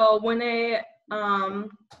 So when the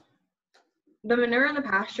manure in the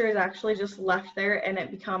pasture is actually just left there, and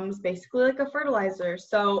it becomes basically like a fertilizer.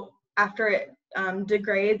 So after it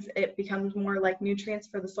degrades, it becomes more like nutrients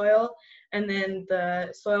for the soil, and then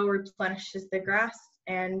the soil replenishes the grass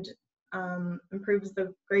and improves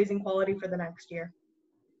the grazing quality for the next year.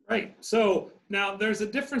 Right. So now there's a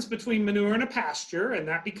difference between manure and a pasture, and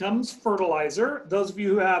that becomes fertilizer. Those of you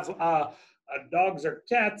who have dogs or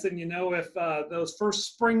cats, and you know, if those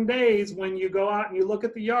first spring days when you go out and you look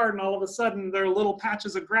at the yard and all of a sudden there are little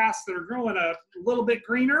patches of grass that are growing a little bit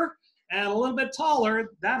greener and a little bit taller,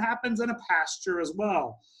 that happens in a pasture as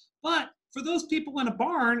well. But for those people in a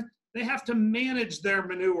barn, they have to manage their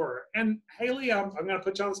manure. And Hayley, I'm going to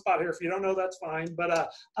put you on the spot here. If you don't know, that's fine.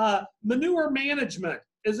 But manure management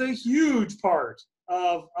is a huge part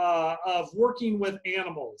of working with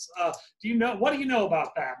animals. What do you know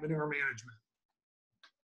about that, manure management?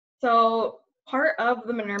 So part of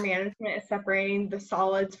the manure management is separating the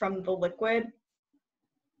solids from the liquid.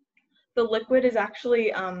 The liquid is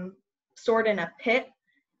actually stored in a pit,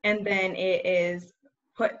 and then it is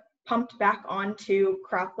pumped back onto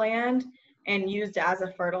cropland and used as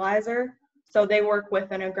a fertilizer. So they work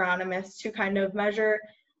with an agronomist to kind of measure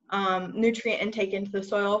nutrient intake into the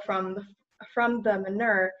soil from the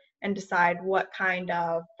manure and decide what kind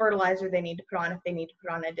of fertilizer they need to put on, if they need to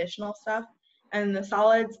put on additional stuff. And the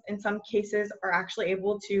solids in some cases are actually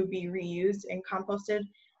able to be reused and composted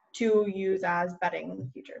to use as bedding in the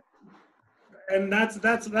future. And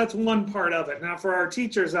that's one part of it. Now for our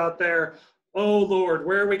teachers out there, oh Lord,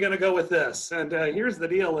 where are we going to go with this? And here's the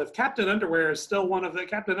deal: if Captain Underpants is still one of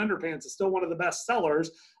the best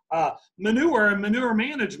sellers, manure and manure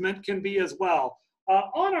management can be as well.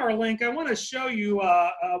 On our link, I want to show you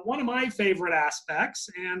one of my favorite aspects,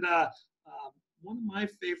 and one of my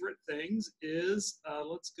favorite things is,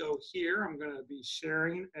 let's go here. I'm going to be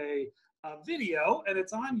sharing a video, and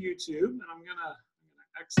it's on YouTube, and I'm going to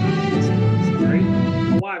exit this one. Sorry. I don't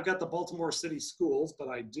know why I've got the Baltimore City Schools, but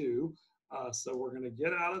I do. So we're going to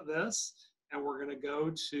get out of this, and we're going to go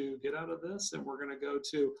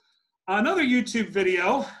to another YouTube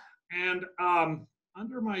video. And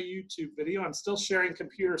under my YouTube video, I'm still sharing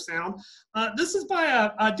computer sound. This is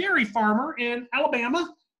by a dairy farmer in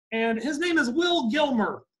Alabama, and his name is Will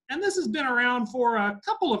Gilmer. And this has been around for a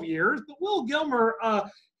couple of years, but Will Gilmer,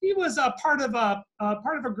 he was a part of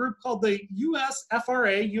a group called the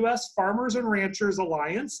USFRA, U.S. Farmers and Ranchers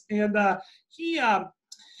Alliance, and he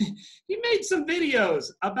made some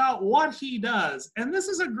videos about what he does. And this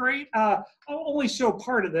is a great, I'll only show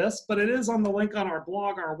part of this, but it is on the link on our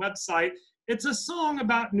blog, our website. It's a song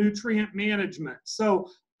about nutrient management. So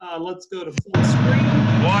let's go to full screen.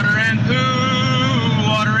 Water and poo,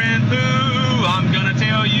 water and poo. I'm gonna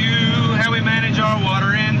tell you how we manage our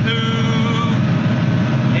water and poo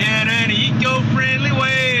in an eco-friendly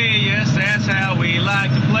way. Yes, that's how we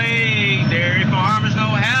like to play. Dairy farmers know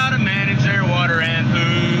how to manage their water and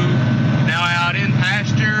poo. Now out in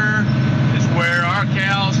pasture is where our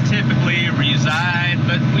cows typically reside,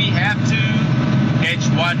 but we have to catch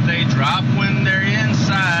what they drop when they're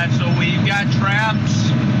inside. So we've got traps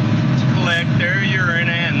to collect their urine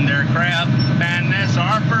and their crap, and that's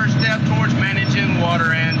our first step towards managing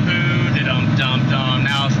water and food. Dum-dum-dum.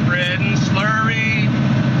 Now spreading slurry,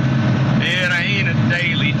 it ain't a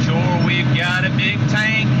daily chore. We've got a big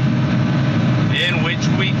tank in which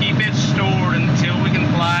we keep it stored until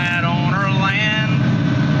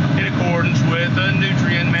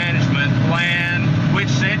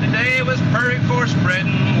hay was perfect for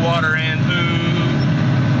spreading water and poo.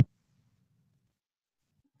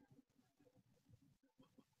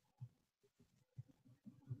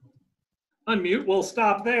 Unmute, we'll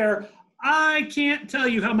stop there. I can't tell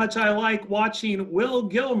you how much I like watching Will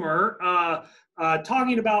Gilmer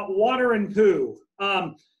talking about water and poo.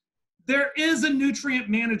 There is a nutrient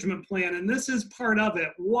management plan, and this is part of it.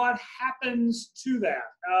 What happens to that?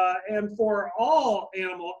 And for all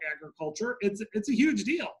animal agriculture, it's a huge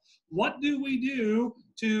deal. What do we do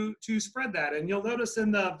to spread that? And you'll notice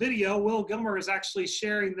in the video, Will Gilmer is actually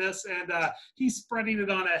sharing this, and he's spreading it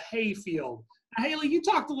on a hay field. Now, Hayley, you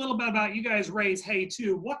talked a little bit about you guys raise hay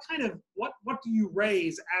too. What do you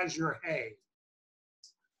raise as your hay?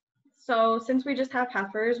 So since we just have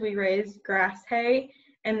heifers, we raise grass hay,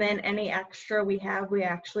 and then any extra we have, we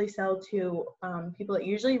actually sell to people that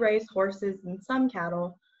usually raise horses and some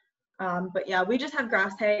cattle. But yeah, we just have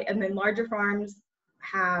grass hay, and then larger farms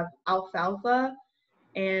have alfalfa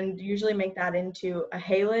and usually make that into a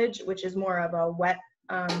haylage, which is more of a wet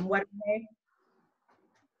hay.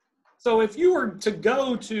 So if you were to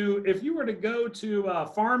go to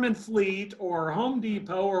Farm and Fleet or Home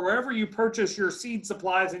Depot or wherever you purchase your seed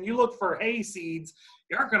supplies and you look for hay seeds,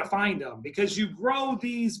 you aren't going to find them because you grow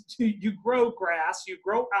grass, you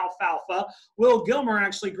grow alfalfa. Will Gilmer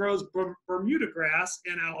actually grows Bermuda grass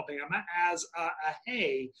in Alabama as a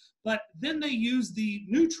hay, but then they use the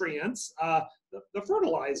nutrients, the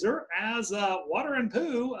fertilizer as water and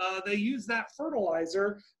poo. They use that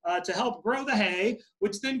fertilizer to help grow the hay,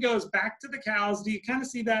 which then goes back to the cows. Do you kind of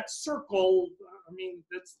see that circle? I mean,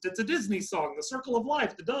 it's a Disney song, the circle of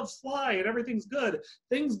life. The doves fly and everything's good.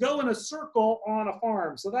 Things go in a circle on a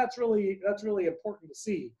farm. So that's really important to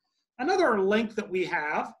see. Another link that we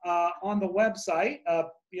have on the website,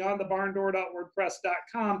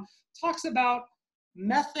 beyondthebarndoor.wordpress.com, talks about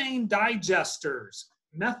methane digesters.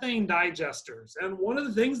 Methane digesters. And one of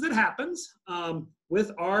the things that happens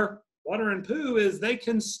with our water and poo is they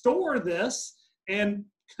can store this and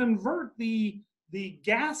convert the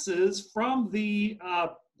gases from the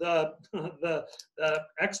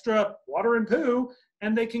extra water and poo,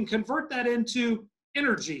 and they can convert that into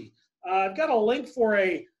energy. I've got a link for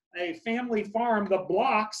a family farm, the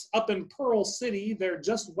Blocks, up in Pearl City. They're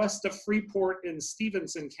just west of Freeport in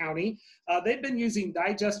Stevenson County. They've been using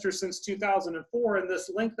digesters since 2004, and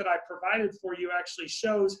this link that I provided for you actually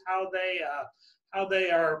shows how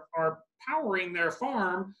they are powering their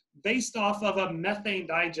farm based off of a methane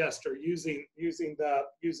digester using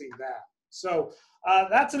that. So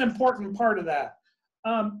that's an important part of that.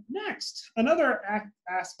 Next, another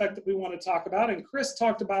aspect that we want to talk about, and Chris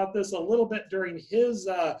talked about this a little bit during his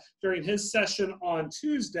session on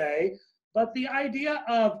Tuesday, but the idea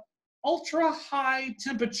of ultra high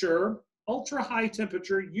temperature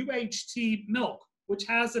UHT milk, which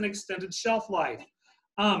has an extended shelf life.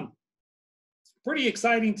 Pretty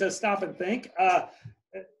exciting to stop and think.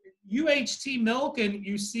 UHT milk, and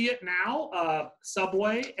you see it now,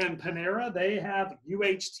 Subway and Panera, they have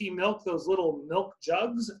UHT milk, those little milk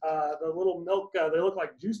jugs, the little milk, they look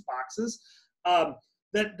like juice boxes,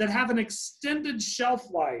 that have an extended shelf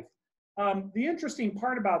life. The interesting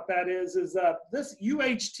part about that is this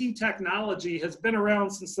UHT technology has been around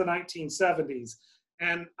since the 1970s.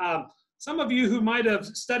 And some of you who might have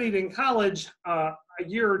studied in college a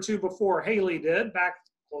year or two before Hayley did, back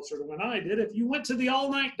closer to when I did, if you went to the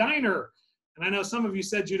all-night diner, and I know some of you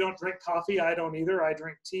said you don't drink coffee, I don't either, I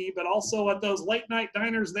drink tea, but also at those late-night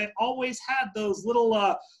diners, they always had those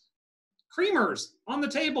little creamers on the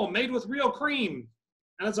table made with real cream.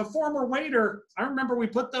 And as a former waiter, I remember we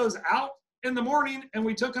put those out in the morning and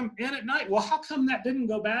we took them in at night. Well, how come that didn't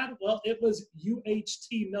go bad? Well, it was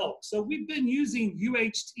UHT milk. So we've been using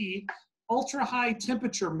UHT, ultra-high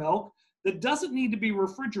temperature milk, that doesn't need to be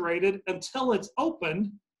refrigerated until it's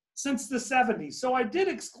opened since the 70s. So I did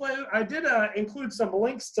include some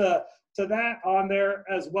links to that on there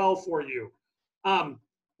as well for you.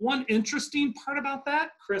 One interesting part about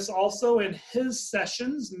that, Chris also in his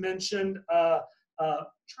sessions mentioned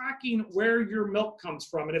tracking where your milk comes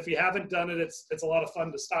from. And if you haven't done it, it's a lot of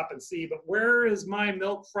fun to stop and see, but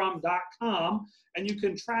whereismymilkfrom.com, and you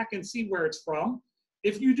can track and see where it's from.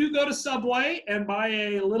 If you do go to Subway and buy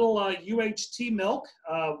a little UHT milk,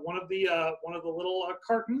 one of the little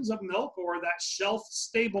cartons of milk or that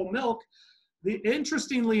shelf-stable milk,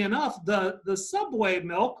 interestingly enough, the Subway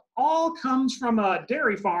milk all comes from a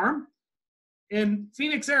dairy farm in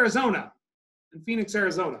Phoenix, Arizona.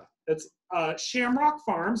 It's Shamrock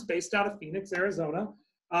Farms, based out of Phoenix, Arizona.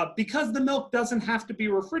 Because the milk doesn't have to be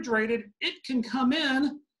refrigerated, it can come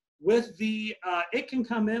in with the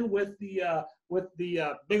with the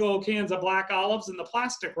big old cans of black olives and the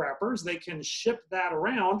plastic wrappers. They can ship that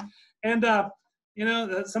around. And, you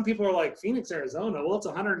know, some people are like, Phoenix, Arizona, well, it's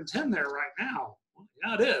 110 there right now. Well,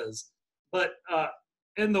 yeah, it is. But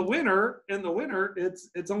in the winter,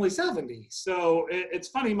 it's only 70. So it's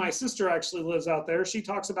funny. My sister actually lives out there. She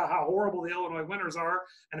talks about how horrible the Illinois winters are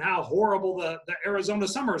and how horrible the Arizona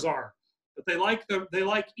summers are. But they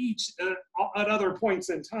like each at other points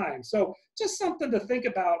in time. So just something to think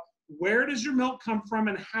about. Where does your milk come from,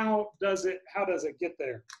 and how does it get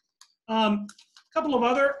there? Couple of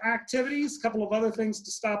other activities, couple of other things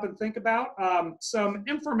to stop and think about. Some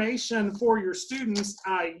information for your students.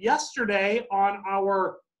 Yesterday on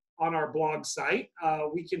our blog site,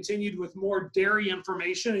 we continued with more dairy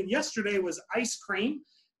information, and yesterday was ice cream.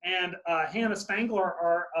 And Hannah Spangler,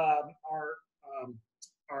 our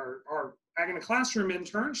Ag in a Classroom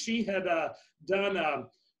intern, she had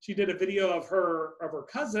she did a video of her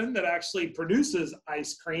cousin that actually produces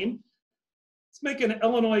ice cream. Let's make an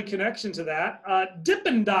Illinois connection to that.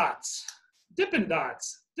 Dippin' Dots. Dippin'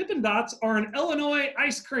 Dots. Dippin' Dots are an Illinois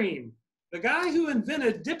ice cream. The guy who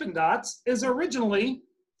invented Dippin' Dots is originally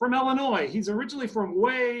from Illinois. He's originally from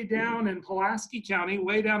way down in Pulaski County,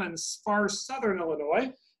 way down in far southern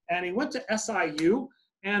Illinois, and he went to SIU.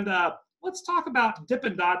 And let's talk about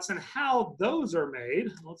Dippin' Dots and how those are made.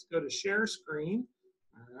 Let's go to share screen.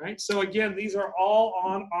 All right. So again, these are all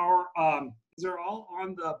on our these are all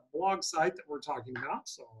on the blog site that we're talking about.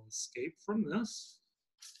 So I'll escape from this.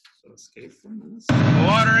 So escape from this.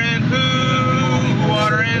 Water and poo,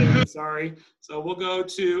 water and poo. Sorry. So we'll go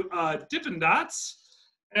to Dippin' Dots,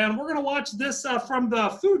 and we're going to watch this from the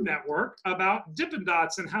Food Network about Dippin'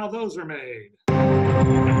 Dots and how those are made.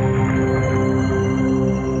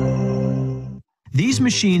 These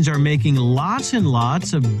machines are making lots and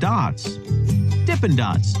lots of dots. Dippin'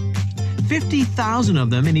 Dots. 50,000 of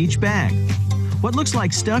them in each bag. What looks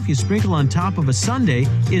like stuff you sprinkle on top of a sundae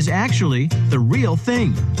is actually the real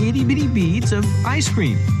thing. Itty-bitty beads of ice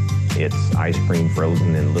cream. It's ice cream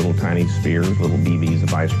frozen in little tiny spheres, little BBs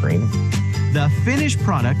of ice cream. The finished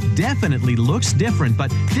product definitely looks different,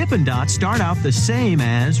 but Dippin' Dots start out the same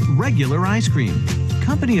as regular ice cream.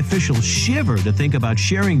 Company officials shiver to think about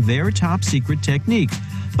sharing their top secret technique,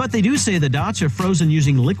 but they do say the dots are frozen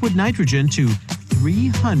using liquid nitrogen to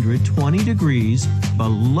 320 degrees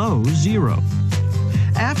below zero.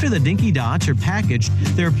 After the dinky dots are packaged,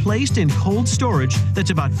 they're placed in cold storage that's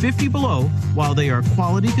about 50 below while they are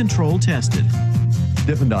quality control tested.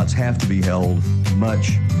 Dippin' Dots have to be held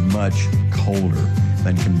much, much colder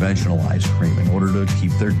than conventional ice cream in order to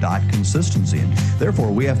keep their dot consistency. And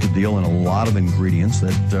therefore, we have to deal in a lot of ingredients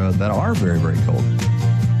that are very, very cold.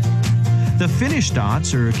 The finished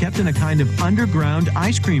dots are kept in a kind of underground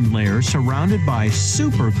ice cream layer surrounded by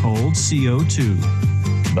super cold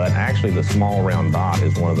CO2. But actually, the small round dot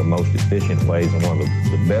is one of the most efficient ways and one of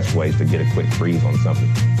the best ways to get a quick freeze on something.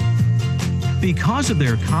 Because of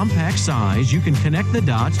their compact size, you can connect the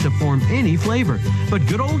dots to form any flavor. But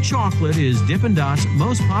good old chocolate is Dippin' Dots'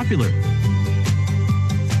 most popular.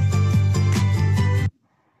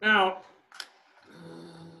 Now,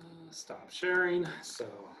 stop sharing.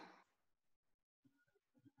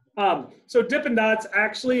 So Dippin' Dots,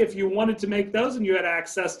 actually, if you wanted to make those and you had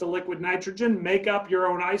access to liquid nitrogen, make up your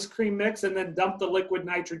own ice cream mix and then dump the liquid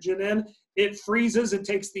nitrogen in. It freezes, it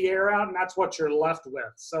takes the air out, and that's what you're left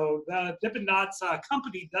with. So the Dippin' Dots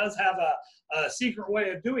company does have a secret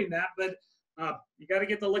way of doing that, but you got to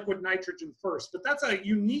get the liquid nitrogen first. But that's a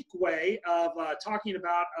unique way of talking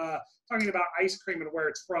about ice cream and where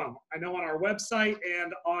it's from. I know on our website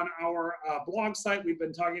and on our blog site, we've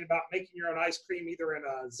been talking about making your own ice cream either in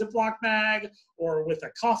a Ziploc bag or with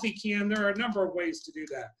a coffee can. There are a number of ways to do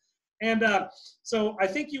that. And so I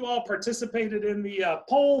think you all participated in the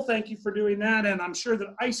poll. Thank you for doing that. And I'm sure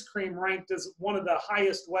that ice cream ranked as one of the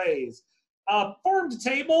highest ways. Farm to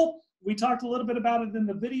table. We talked a little bit about it in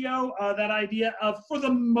the video, that idea of, for the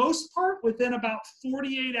most part, within about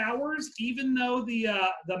 48 hours, even though the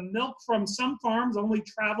milk from some farms only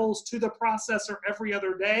travels to the processor every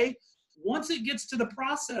other day, once it gets to the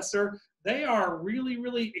processor, they are really,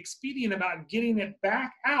 really expedient about getting it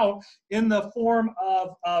back out in the form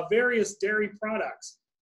of various dairy products.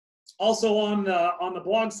 Also on the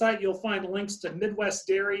blog site, you'll find links to Midwest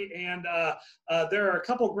Dairy, and there are a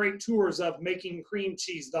couple great tours of making cream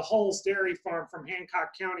cheese. The Hull's Dairy Farm from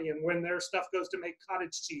Hancock County, and when their stuff goes to make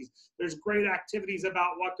cottage cheese. There's great activities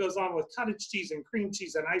about what goes on with cottage cheese and cream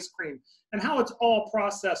cheese and ice cream, and how it's all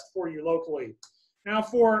processed for you locally. Now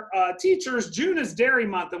for teachers, June is Dairy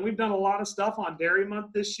Month, and we've done a lot of stuff on Dairy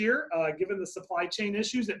Month this year. Given the supply chain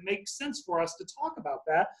issues, it makes sense for us to talk about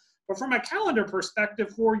that. But from a calendar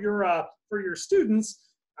perspective for your students,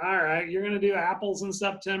 all right, you're going to do apples in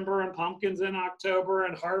September and pumpkins in October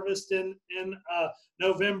and harvest in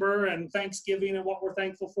November and Thanksgiving and what we're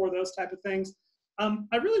thankful for, those type of things.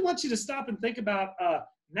 I really want you to stop and think about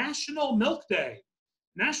National Milk Day.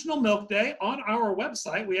 National Milk Day on our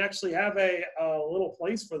website, we actually have a little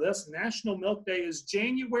place for this. National Milk Day is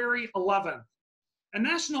January 11th. And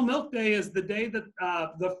National Milk Day is the day that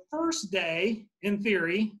the first day, in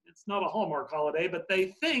theory, it's not a Hallmark holiday, but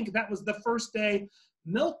they think that was the first day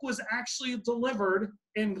milk was actually delivered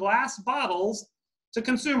in glass bottles to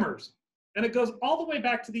consumers. And it goes all the way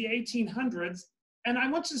back to the 1800s. And I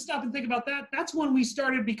want you to stop and think about that. That's when we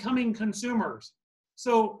started becoming consumers.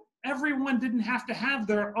 So everyone didn't have to have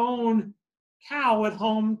their own cow at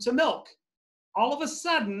home to milk. All of a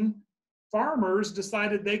sudden, farmers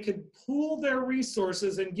decided they could pool their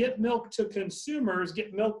resources and get milk to consumers,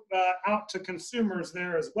 get milk out to consumers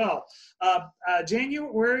there as well.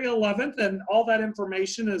 January 11th, and all that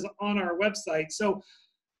information is on our website. So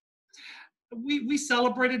we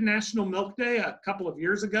celebrated National Milk Day a couple of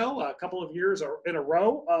years ago, a couple of years in a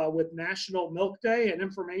row with National Milk Day and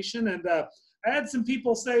information. And I had some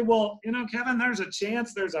people say, well, you know, Kevin, there's a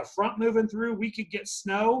chance there's a front moving through, we could get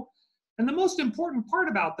snow. And the most important part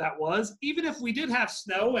about that was, even if we did have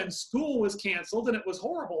snow and school was canceled and it was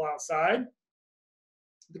horrible outside,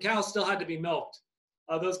 the cows still had to be milked.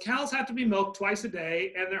 Those cows have to be milked twice a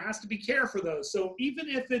day, and there has to be care for those. So even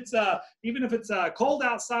if it's cold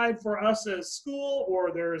outside for us as school,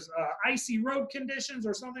 or there's icy road conditions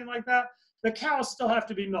or something like that, the cows still have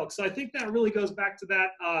to be milked. So I think that really goes back to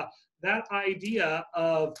that idea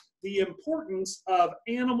of the importance of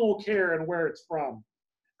animal care and where it's from.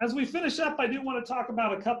 As we finish up, I do want to talk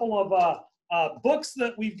about a couple of books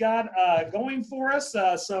that we've got going for us,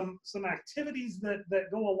 some activities that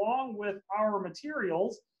go along with our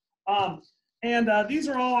materials. These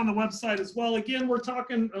are all on the website as well. Again, we're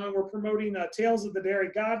promoting Tales of the Dairy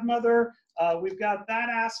Godmother. We've got that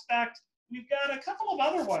aspect. We've got a couple of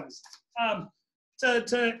other ones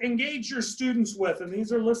to engage your students with, and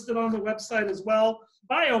these are listed on the website as well.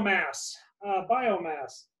 Biomass.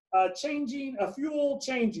 Biomass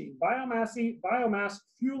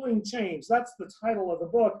fueling change. That's the title of the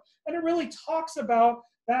book. And it really talks about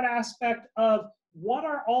that aspect of what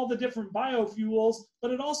are all the different biofuels,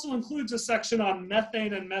 but it also includes a section on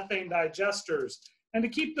methane and methane digesters. And to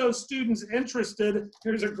keep those students interested,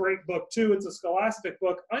 here's a great book too. It's a scholastic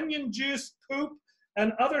book, Onion Juice, Poop,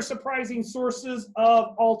 and Other Surprising Sources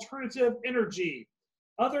of Alternative Energy.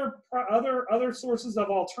 Other sources of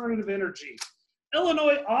alternative energy.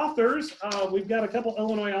 Illinois authors, we've got a couple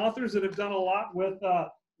Illinois authors that have done a lot with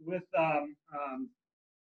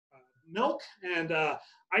milk and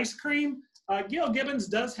ice cream. Gail Gibbons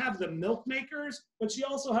does have the Milk Makers, but she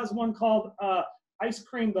also has one called Ice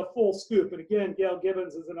Cream the Full Scoop. And again, Gail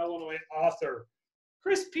Gibbons is an Illinois author.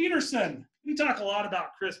 Chris Peterson, we talk a lot about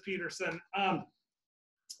Chris Peterson.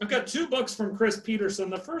 I've got two books from Chris Peterson.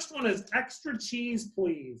 The first one is Extra Cheese,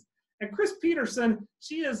 Please. And Chris Peterson,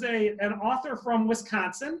 she is an author from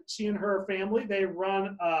Wisconsin. She and her family, they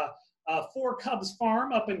run Four Cubs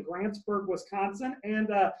Farm up in Grantsburg, Wisconsin. And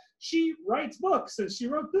she writes books. And she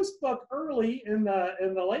wrote this book early in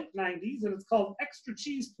the late 90s. And it's called Extra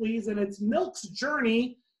Cheese, Please. And it's milk's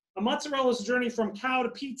journey, a mozzarella's journey from cow to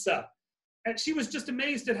pizza. And she was just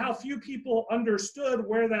amazed at how few people understood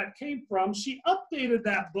where that came from. She updated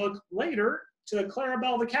that book later to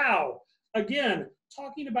Clarabelle the Cow. Again,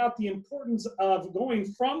 talking about the importance of going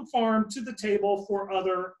from farm to the table for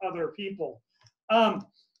other people.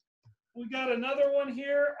 We got another one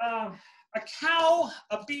here, a cow,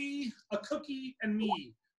 a bee, a cookie, and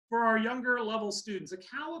me for our younger level students. A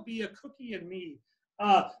cow, a bee, a cookie, and me.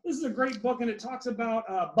 This is a great book, and it talks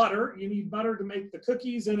about butter. You need butter to make the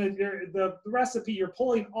cookies, and the recipe, you're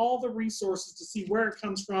pulling all the resources to see where it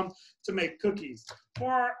comes from to make cookies. For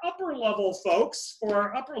our upper level folks,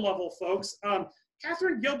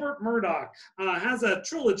 Catherine Gilbert Murdoch has a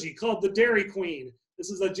trilogy called The Dairy Queen. This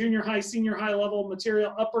is a junior high, senior high level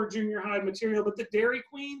material, upper junior high material, but The Dairy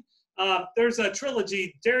Queen, there's a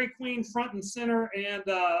trilogy, Dairy Queen, Front and Center, and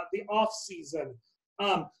The Off Season.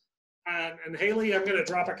 And Hayley, I'm going to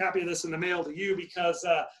drop a copy of this in the mail to you because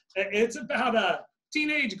it's about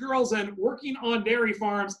teenage girls and working on dairy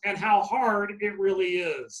farms and how hard it really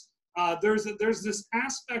is. There's this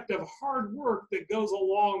aspect of hard work that goes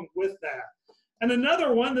along with that. And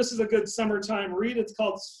another one, this is a good summertime read. It's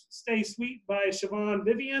called Stay Sweet by Siobhan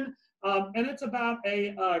Vivian. And it's about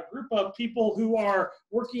a group of people who are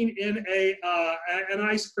working in an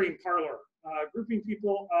ice cream parlor, grouping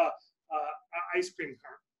people, ice cream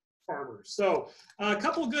farmers. So a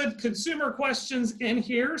couple good consumer questions in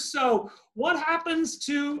here. So what happens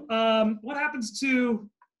if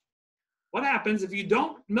you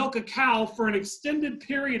don't milk a cow for an extended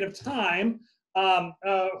period of time?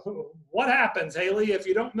 What happens, Hayley, if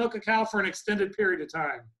you don't milk a cow for an extended period of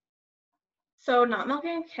time? So not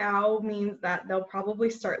milking a cow means that they'll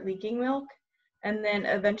probably start leaking milk, and then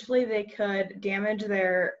eventually they could damage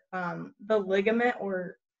their the ligament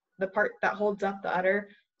or the part that holds up the udder.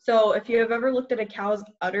 So if you have ever looked at a cow's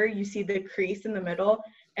udder, you see the crease in the middle,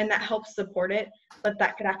 and that helps support it, but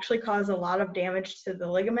that could actually cause a lot of damage to the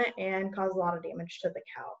ligament and cause a lot of damage to the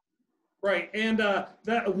cow. Right, and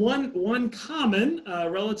that one common,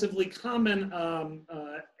 relatively common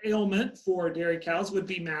ailment for dairy cows would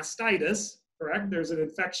be mastitis, correct? There's an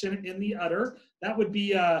infection in the udder. That would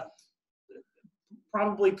be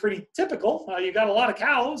probably pretty typical. You got a lot of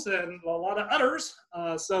cows and a lot of udders.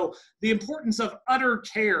 So the importance of udder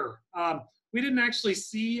care. We didn't actually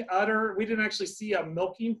see a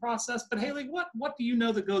milking process, but Hayley, what do you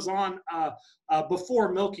know that goes on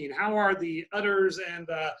before milking? How are the udders and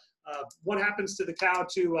what happens to the cow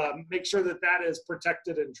to make sure that that is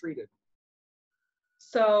protected and treated?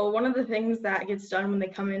 So one of the things that gets done when they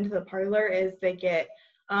come into the parlor is they get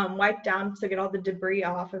wiped down to get all the debris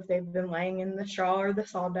off if they've been laying in the straw or the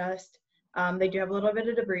sawdust. They do have a little bit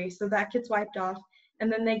of debris, so that gets wiped off.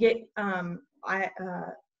 And then they get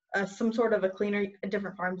some sort of a cleaner.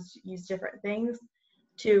 Different farms use different things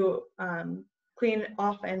to clean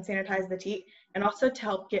off and sanitize the teat, and also to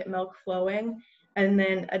help get milk flowing. And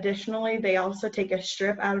then additionally, they also take a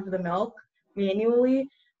strip out of the milk manually.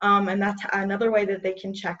 And that's another way that they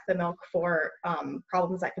can check the milk for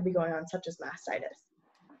problems that could be going on, such as mastitis.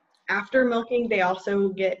 After milking, they also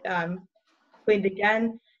get cleaned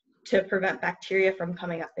again to prevent bacteria from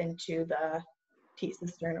coming up into the teat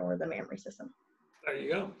cistern or the mammary system. There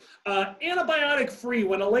you go. Antibiotic free.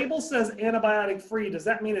 When a label says antibiotic free, does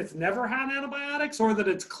that mean it's never had antibiotics or that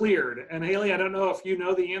it's cleared? And Hayley, I don't know if you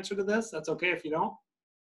know the answer to this. That's okay if you don't.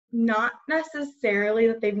 Not necessarily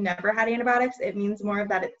that they've never had antibiotics. It means more of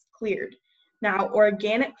that it's cleared. Now,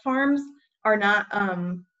 organic farms are not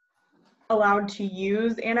allowed to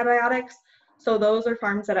use antibiotics. So those are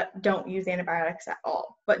farms that don't use antibiotics at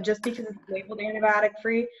all. But just because it's labeled antibiotic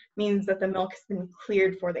free means that the milk has been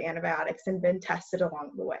cleared for the antibiotics and been tested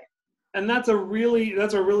along the way. And that's a really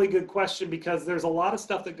good question, because there's a lot of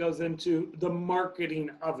stuff that goes into the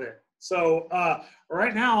marketing of it. So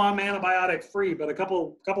right now I'm antibiotic free, but a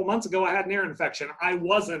couple months ago I had an ear infection. I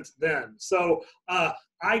wasn't then. So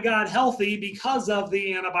I got healthy because of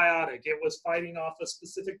the antibiotic. It was fighting off a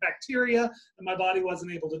specific bacteria that my body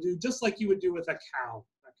wasn't able to do, just like you would do with a cow,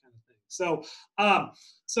 that kind of thing. So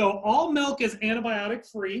so all milk is antibiotic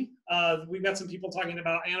free. We've got some people talking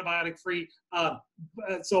about antibiotic free.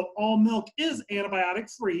 So all milk is antibiotic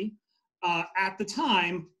free at the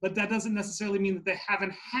time, but that doesn't necessarily mean that they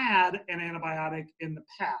haven't had an antibiotic in the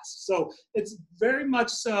past. So it's very much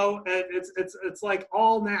so, it's like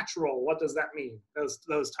all natural. What does that mean? Those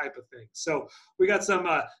type of things. So we got some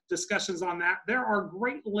discussions on that. There are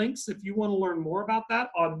great links if you want to learn more about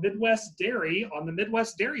that on Midwest Dairy, on the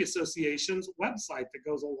Midwest Dairy Association's website that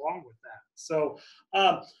goes along with that. So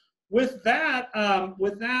with that, I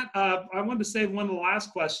wanted to say one of the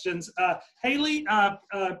last questions. Hayley,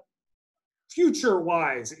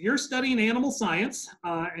 future-wise, you're studying animal science,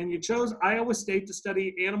 and you chose Iowa State to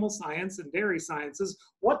study animal science and dairy sciences.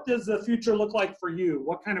 What does the future look like for you?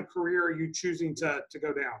 What kind of career are you choosing to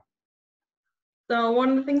go down? So one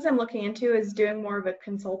of the things I'm looking into is doing more of a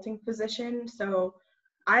consulting position. So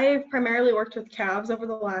I've primarily worked with calves over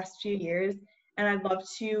the last few years, and I'd love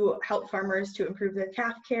to help farmers to improve their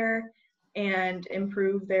calf care and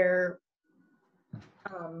improve their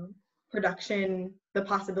production, the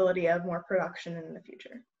possibility of more production in the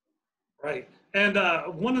future. Right. And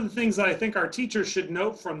one of the things that I think our teachers should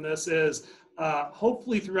note from this is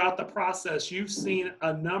hopefully throughout the process, you've seen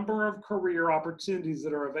a number of career opportunities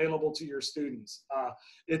that are available to your students.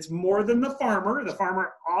 It's more than the farmer. The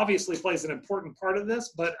farmer obviously plays an important part of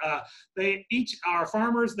this, but our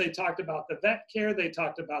farmers, they talked about the vet care, they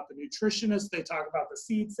talked about the nutritionist, they talked about the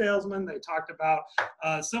seed salesman, they talked about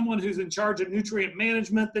someone who's in charge of nutrient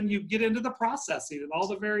management. Then you get into the processing and all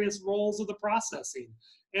the various roles of the processing.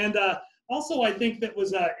 And also, I think that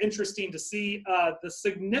was interesting to see the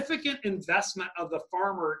significant investment of the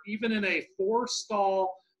farmer, even in a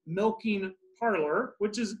 4-stall milking parlor,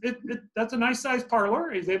 which is, that's a nice sized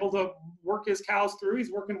parlor. He's able to work his cows through.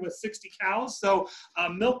 He's working with 60 cows. So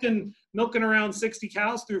milking around 60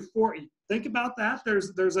 cows through 4, think about that.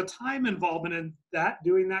 There's a time involvement in that,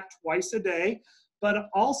 doing that twice a day, but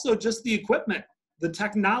also just the equipment the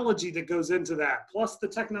technology that goes into that, plus the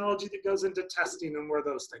technology that goes into testing and where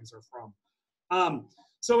those things are from.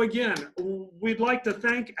 So again, we'd like to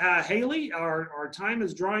thank Hayley. Our time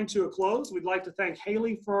is drawing to a close. We'd like to thank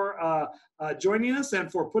Hayley for joining us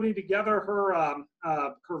and for putting together her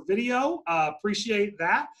video. Appreciate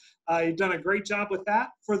that. You've done a great job with that.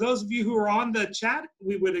 For those of you who are on the chat,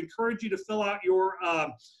 we would encourage you to fill out your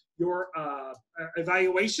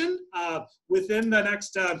evaluation within the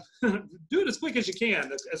next, do it as quick as you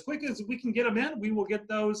can. As quick as we can get them in, we will get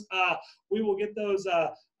those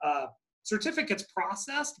certificates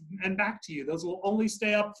processed and back to you. Those will only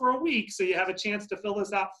stay up for a week, so you have a chance to fill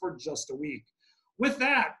this out for just a week. With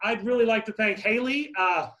that, I'd really like to thank Hayley.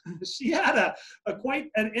 She had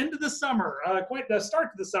quite an end of the summer, quite the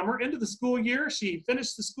start to the summer, into the school year. She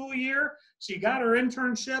finished the school year. She got her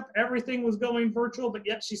internship. Everything was going virtual, but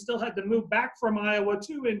yet she still had to move back from Iowa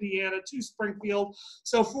to Indiana to Springfield.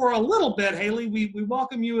 So for a little bit, Hayley, we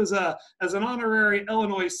welcome you as an honorary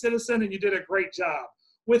Illinois citizen, and you did a great job.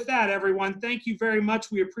 With that, everyone, thank you very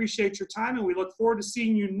much. We appreciate your time, and we look forward to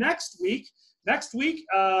seeing you next week. Next week,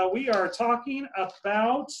 we are talking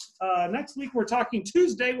about,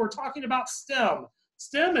 Tuesday, we're talking about STEM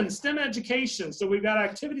and STEM education. So we've got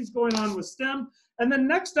activities going on with STEM. And then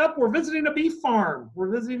next up, we're visiting a beef farm.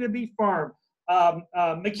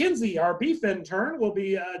 Mackenzie, our beef intern, will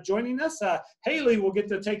be joining us. Hayley will get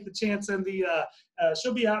to take the chance in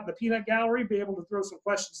she'll be out in the peanut gallery, be able to throw some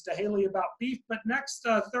questions to Hayley about beef. But next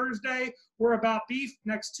Thursday, we're about beef.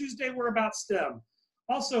 Next Tuesday, we're about STEM.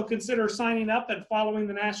 Also consider signing up and following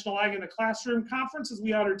the National Ag in the Classroom Conference as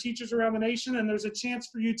we honor teachers around the nation. And there's a chance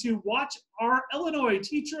for you to watch our Illinois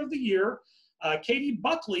Teacher of the Year, Katie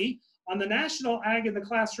Buckley, on the National Ag in the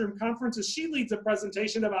Classroom Conference as she leads a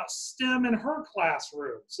presentation about STEM in her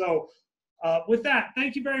classroom. So with that,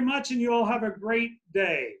 thank you very much, and you all have a great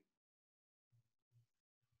day.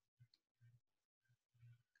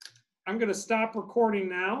 I'm going to stop recording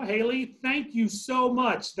now. Hayley, thank you so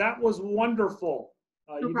much. That was wonderful.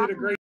 You did a great